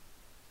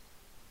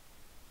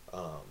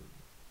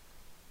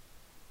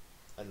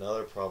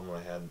 Another problem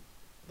I had,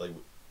 like,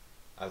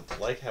 I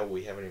like how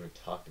we haven't even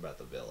talked about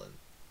the villain,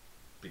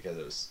 because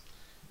it was.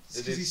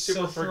 Because he's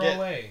super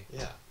throwaway.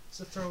 Yeah. It's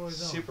a throwaway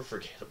villain. Super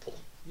forgettable.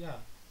 Yeah.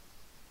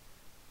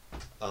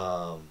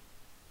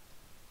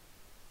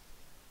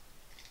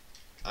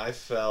 I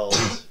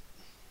felt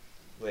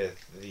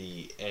with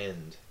the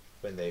end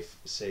when they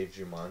saved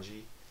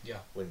Jumanji. Yeah.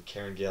 When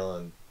Karen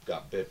Gillan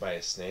got bit by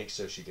a snake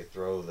so she could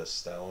throw the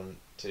stone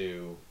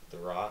to the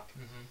rock.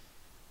 Mm-hmm.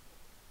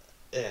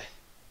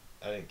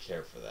 I didn't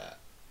care for that.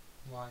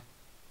 Why?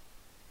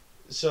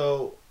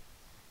 So,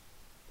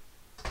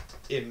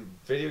 in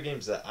video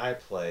games that I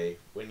play,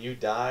 when you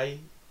die,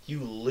 you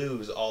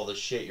lose all the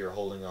shit you're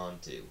holding on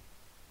to.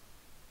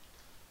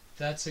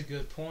 That's a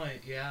good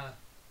point, yeah.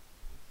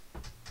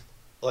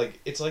 Like,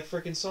 it's like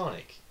frickin'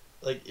 Sonic.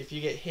 Like, if you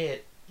get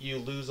hit, you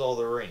lose all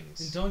the rings.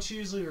 And don't you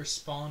usually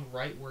respawn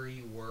right where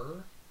you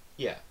were?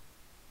 Yeah.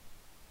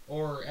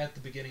 Or at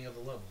the beginning of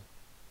the level?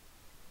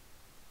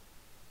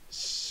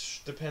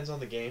 Depends on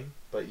the game,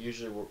 but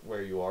usually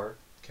where you are.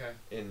 Okay.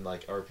 In,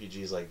 like,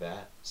 RPGs like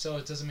that. So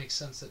it doesn't make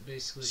sense that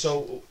basically...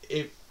 So,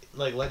 if,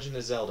 like, Legend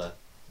of Zelda,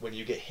 when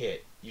you get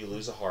hit, you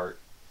lose a heart,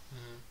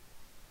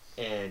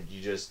 and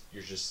you're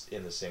just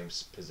in the same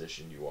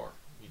position you are.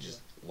 You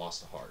just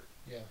lost a heart.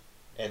 Yeah.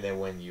 And then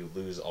when you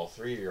lose all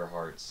 3 of your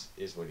hearts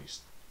is when you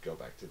go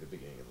back to the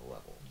beginning of the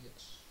level.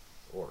 Yes.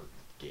 Or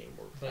game,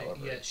 or but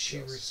however. Yet she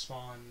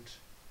respawned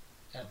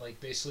at, like,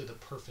 basically the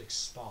perfect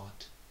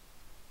spot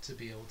to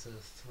be able to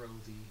throw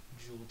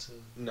the jewel to...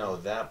 No,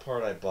 that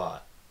part I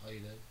bought. Oh,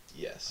 you did?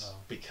 Yes. Oh.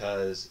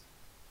 Because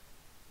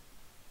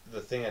the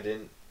thing I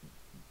didn't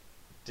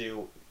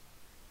do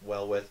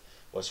well with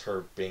was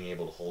her being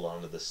able to hold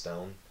on to the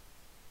stone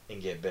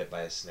and get bit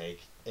by a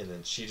snake. And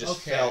then she just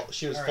fell.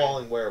 She was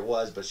falling where it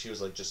was, but she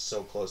was like just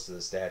so close to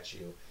the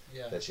statue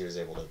that she was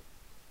able to...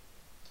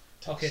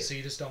 Okay, so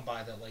you just don't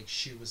buy that, like,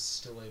 she was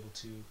still able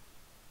to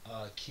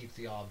keep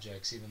the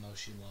objects even though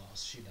she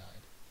lost. She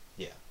died.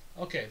 Yeah.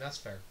 Okay, that's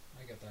fair.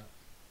 I get that.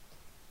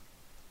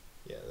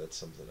 Yeah, that's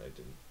something I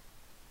didn't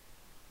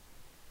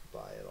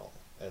buy at all.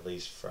 At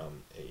least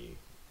from a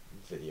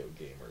video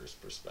gamer's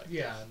perspective.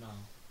 Yeah, no.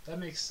 That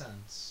makes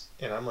sense.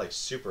 And I'm, like,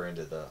 super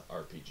into the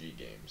RPG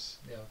games.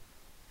 Yeah.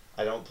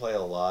 I don't play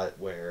a lot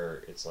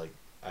where it's like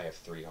I have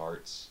 3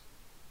 hearts.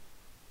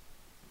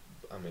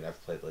 I mean,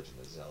 I've played Legend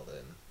of Zelda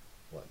and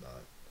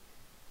whatnot.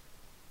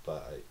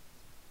 But,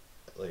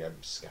 I'm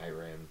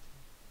Skyrim.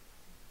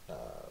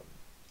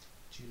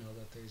 Do you know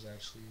that there's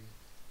actually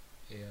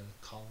a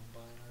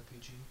Columbine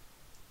RPG?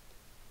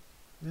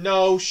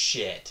 No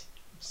shit!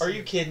 Are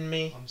you kidding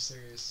me? I'm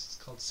serious. It's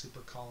called Super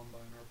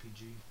Columbine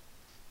RPG.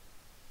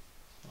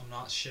 I'm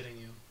not shitting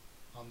you.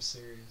 I'm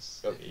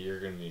serious. Okay, you're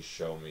going to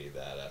show me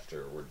that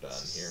after we're done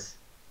here.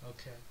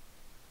 Okay.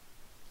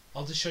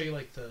 I'll just show you,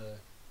 like, the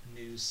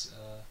news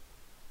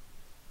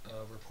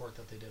report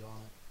that they did on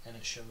it, and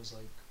it shows,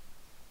 like,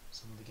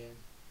 some of the game.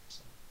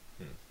 So.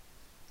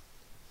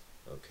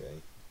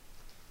 Okay.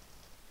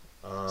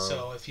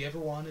 So, if you ever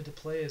wanted to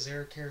play as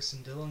Eric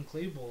Harrison, Dylan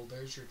Klebold,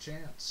 there's your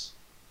chance.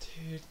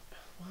 Dude,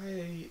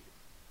 why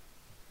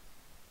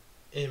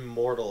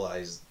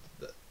immortalize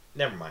the...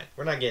 Never mind.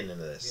 We're not getting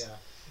into this. Yeah.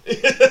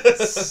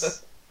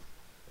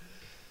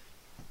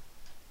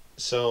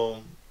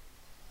 So,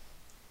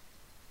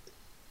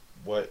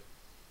 what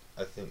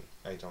I think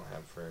I don't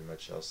have very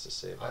much else to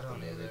say about the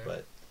movie,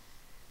 but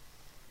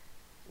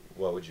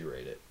what would you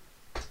rate it?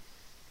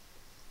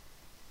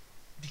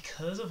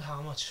 Because of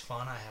how much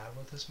fun I had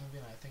with this movie,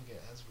 and I think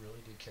it has really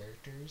good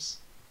characters,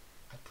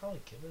 I'd probably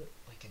give it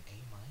like an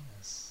A-.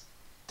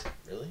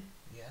 Really?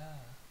 Yeah.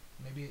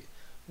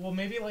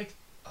 Maybe like,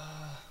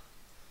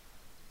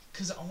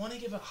 because I want to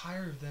give it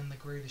higher than The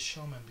Greatest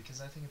Showman, because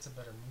I think it's a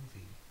better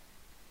movie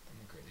than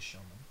The Greatest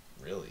Showman.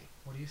 Really?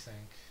 What do you think?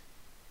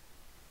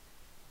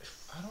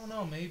 I don't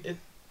know, maybe...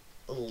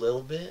 A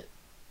little bit,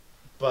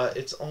 but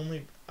it's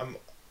only... I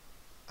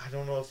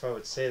don't know if I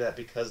would say that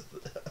because...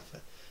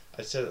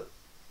 I said it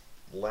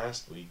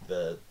last week,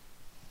 The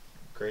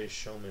Greatest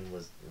Showman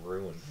was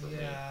ruined for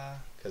me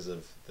because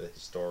of the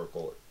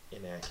historical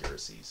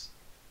inaccuracies.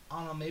 I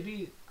don't know,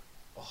 maybe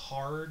a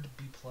hard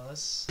B+,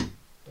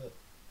 but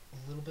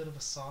a little bit of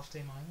a soft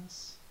A-.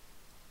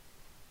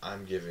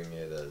 I'm giving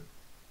it a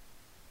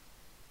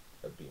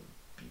B+.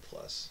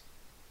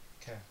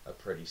 Okay. A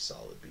pretty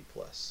solid B+.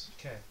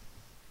 Okay.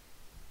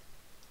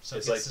 So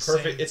it's like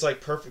perfect. It's like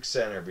perfect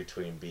center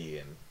between B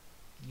and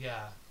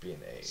B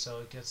and A. So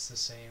it gets the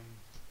same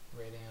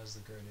rating as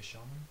The Greatest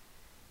Showman.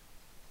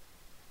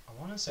 I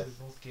want to say we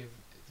both gave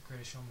The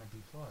greatest show on my B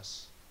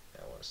plus.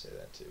 Yeah, I want to say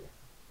that too.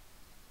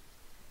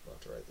 I'll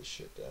have to write this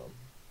shit down.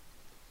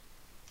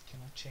 Can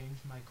I change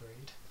my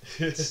grade?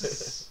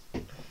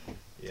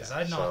 Yeah,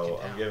 I'd knock it so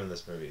down. I'm giving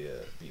this movie a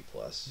B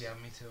plus. Yeah,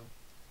 me too.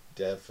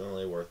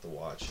 Definitely worth the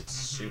watch. It's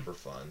super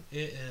fun.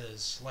 It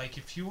is. Like,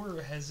 if you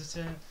were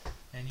hesitant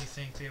and you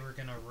think they were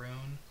gonna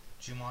ruin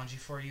Jumanji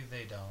for you,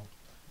 they don't.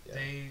 Yeah.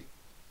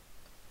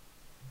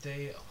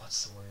 They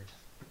what's the word?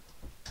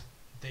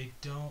 They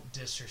don't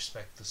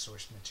disrespect the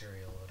source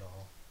material at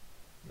all.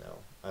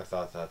 No, I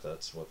thought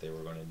that's what they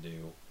were going to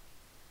do.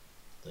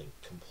 Like,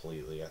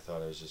 completely. I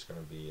thought it was just going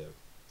to be a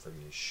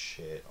freaking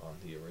shit on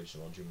the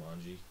original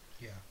Jumanji.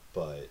 Yeah.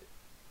 But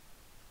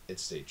it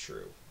stayed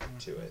true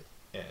to it,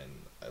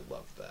 and I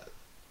loved that.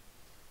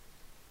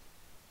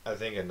 I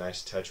think a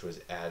nice touch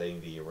was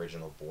adding the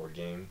original board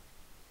game.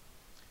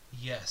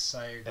 Yes,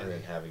 I agree. And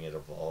then having it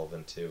evolve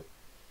into.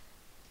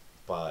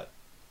 But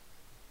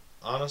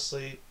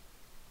honestly,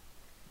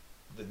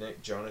 the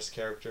Nick Jonas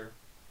character,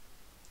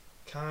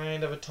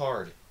 kind of a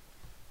tard.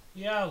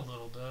 Yeah, a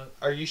little bit.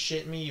 Are you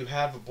shitting me? You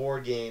have a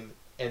board game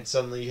and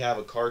suddenly you have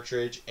a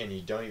cartridge and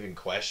you don't even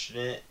question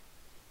it?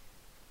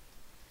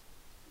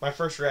 My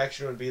first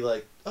reaction would be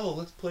like, oh,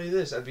 let's play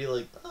this. I'd be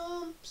like,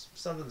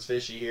 something's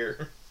fishy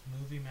here.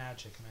 Movie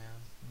magic,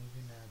 man.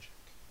 Movie magic.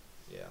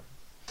 Yeah.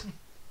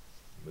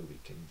 Movie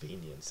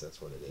convenience,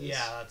 that's what it is.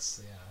 Yeah.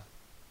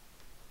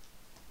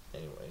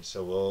 Anyway,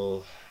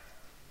 so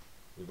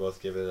we both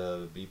give it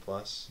a B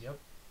plus. Yep.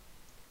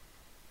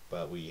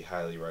 But we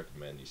highly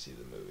recommend you see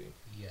the movie.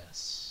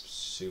 Yes.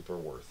 Super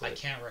worth it. I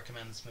can't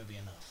recommend this movie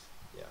enough.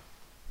 Yeah.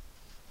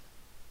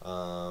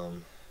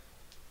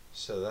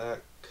 So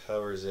that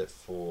covers it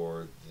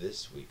for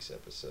this week's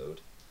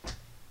episode.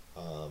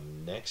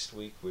 Next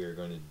week we are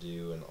going to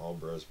do an All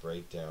Bros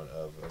breakdown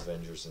of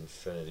Avengers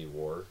Infinity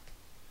War.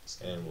 It's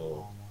gonna be a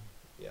long one.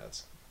 Yeah,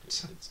 it's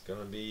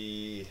gonna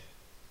be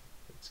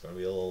a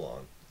little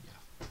long.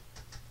 Yeah.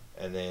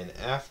 And then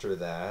after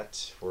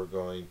that, we're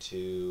going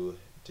to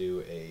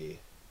do a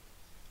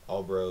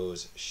All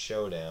Bros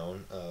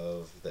showdown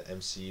of the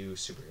MCU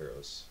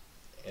superheroes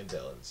and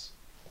villains.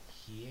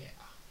 Yeah.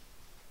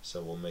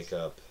 So we'll make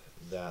up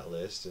that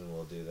list, and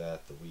we'll do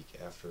that the week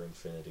after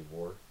Infinity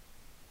War,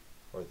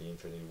 or the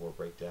Infinity War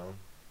breakdown.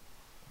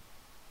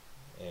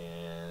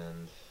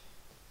 And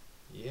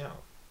yeah,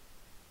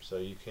 so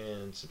you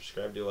can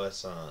subscribe to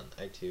us on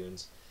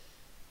iTunes,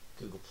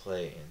 Google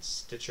Play, and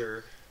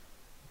Stitcher,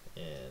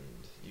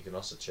 and you can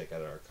also check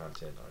out our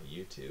content on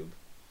YouTube.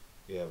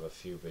 We have a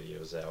few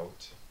videos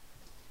out.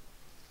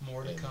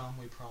 More to come,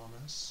 we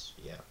promise.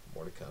 Yeah,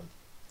 more to come.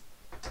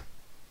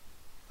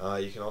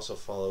 You can also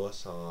follow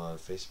us on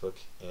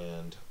Facebook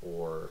and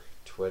or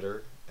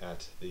Twitter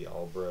at the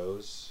All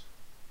Bros.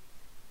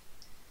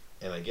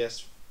 And I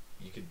guess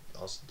you could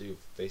also do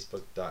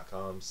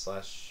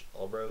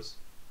facebook.com/allbros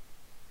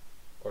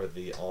or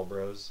the All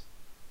Bros.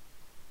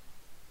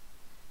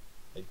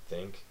 I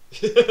think.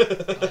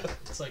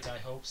 It's like, I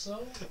hope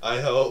so.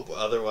 I hope.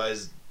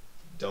 Otherwise,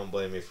 don't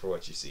blame me for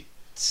what you see.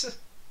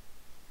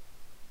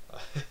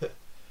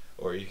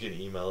 Or you can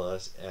email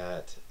us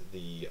at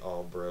the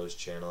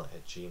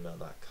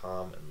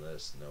allbroschannel@gmail.com and let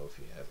us know if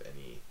you have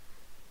any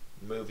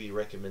movie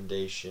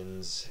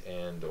recommendations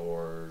and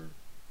or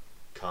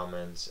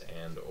comments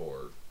and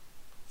or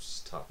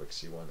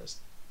topics you want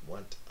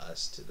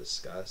us to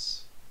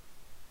discuss.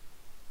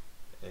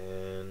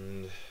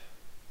 And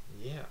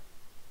yeah.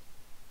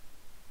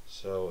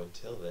 So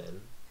until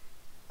then,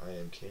 I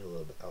am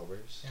Caleb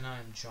Albers. And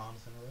I'm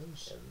Jonathan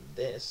Rose. And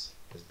this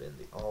has been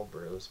the All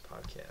Bros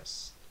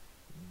Podcast.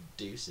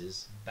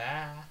 Deuces.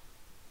 Bye.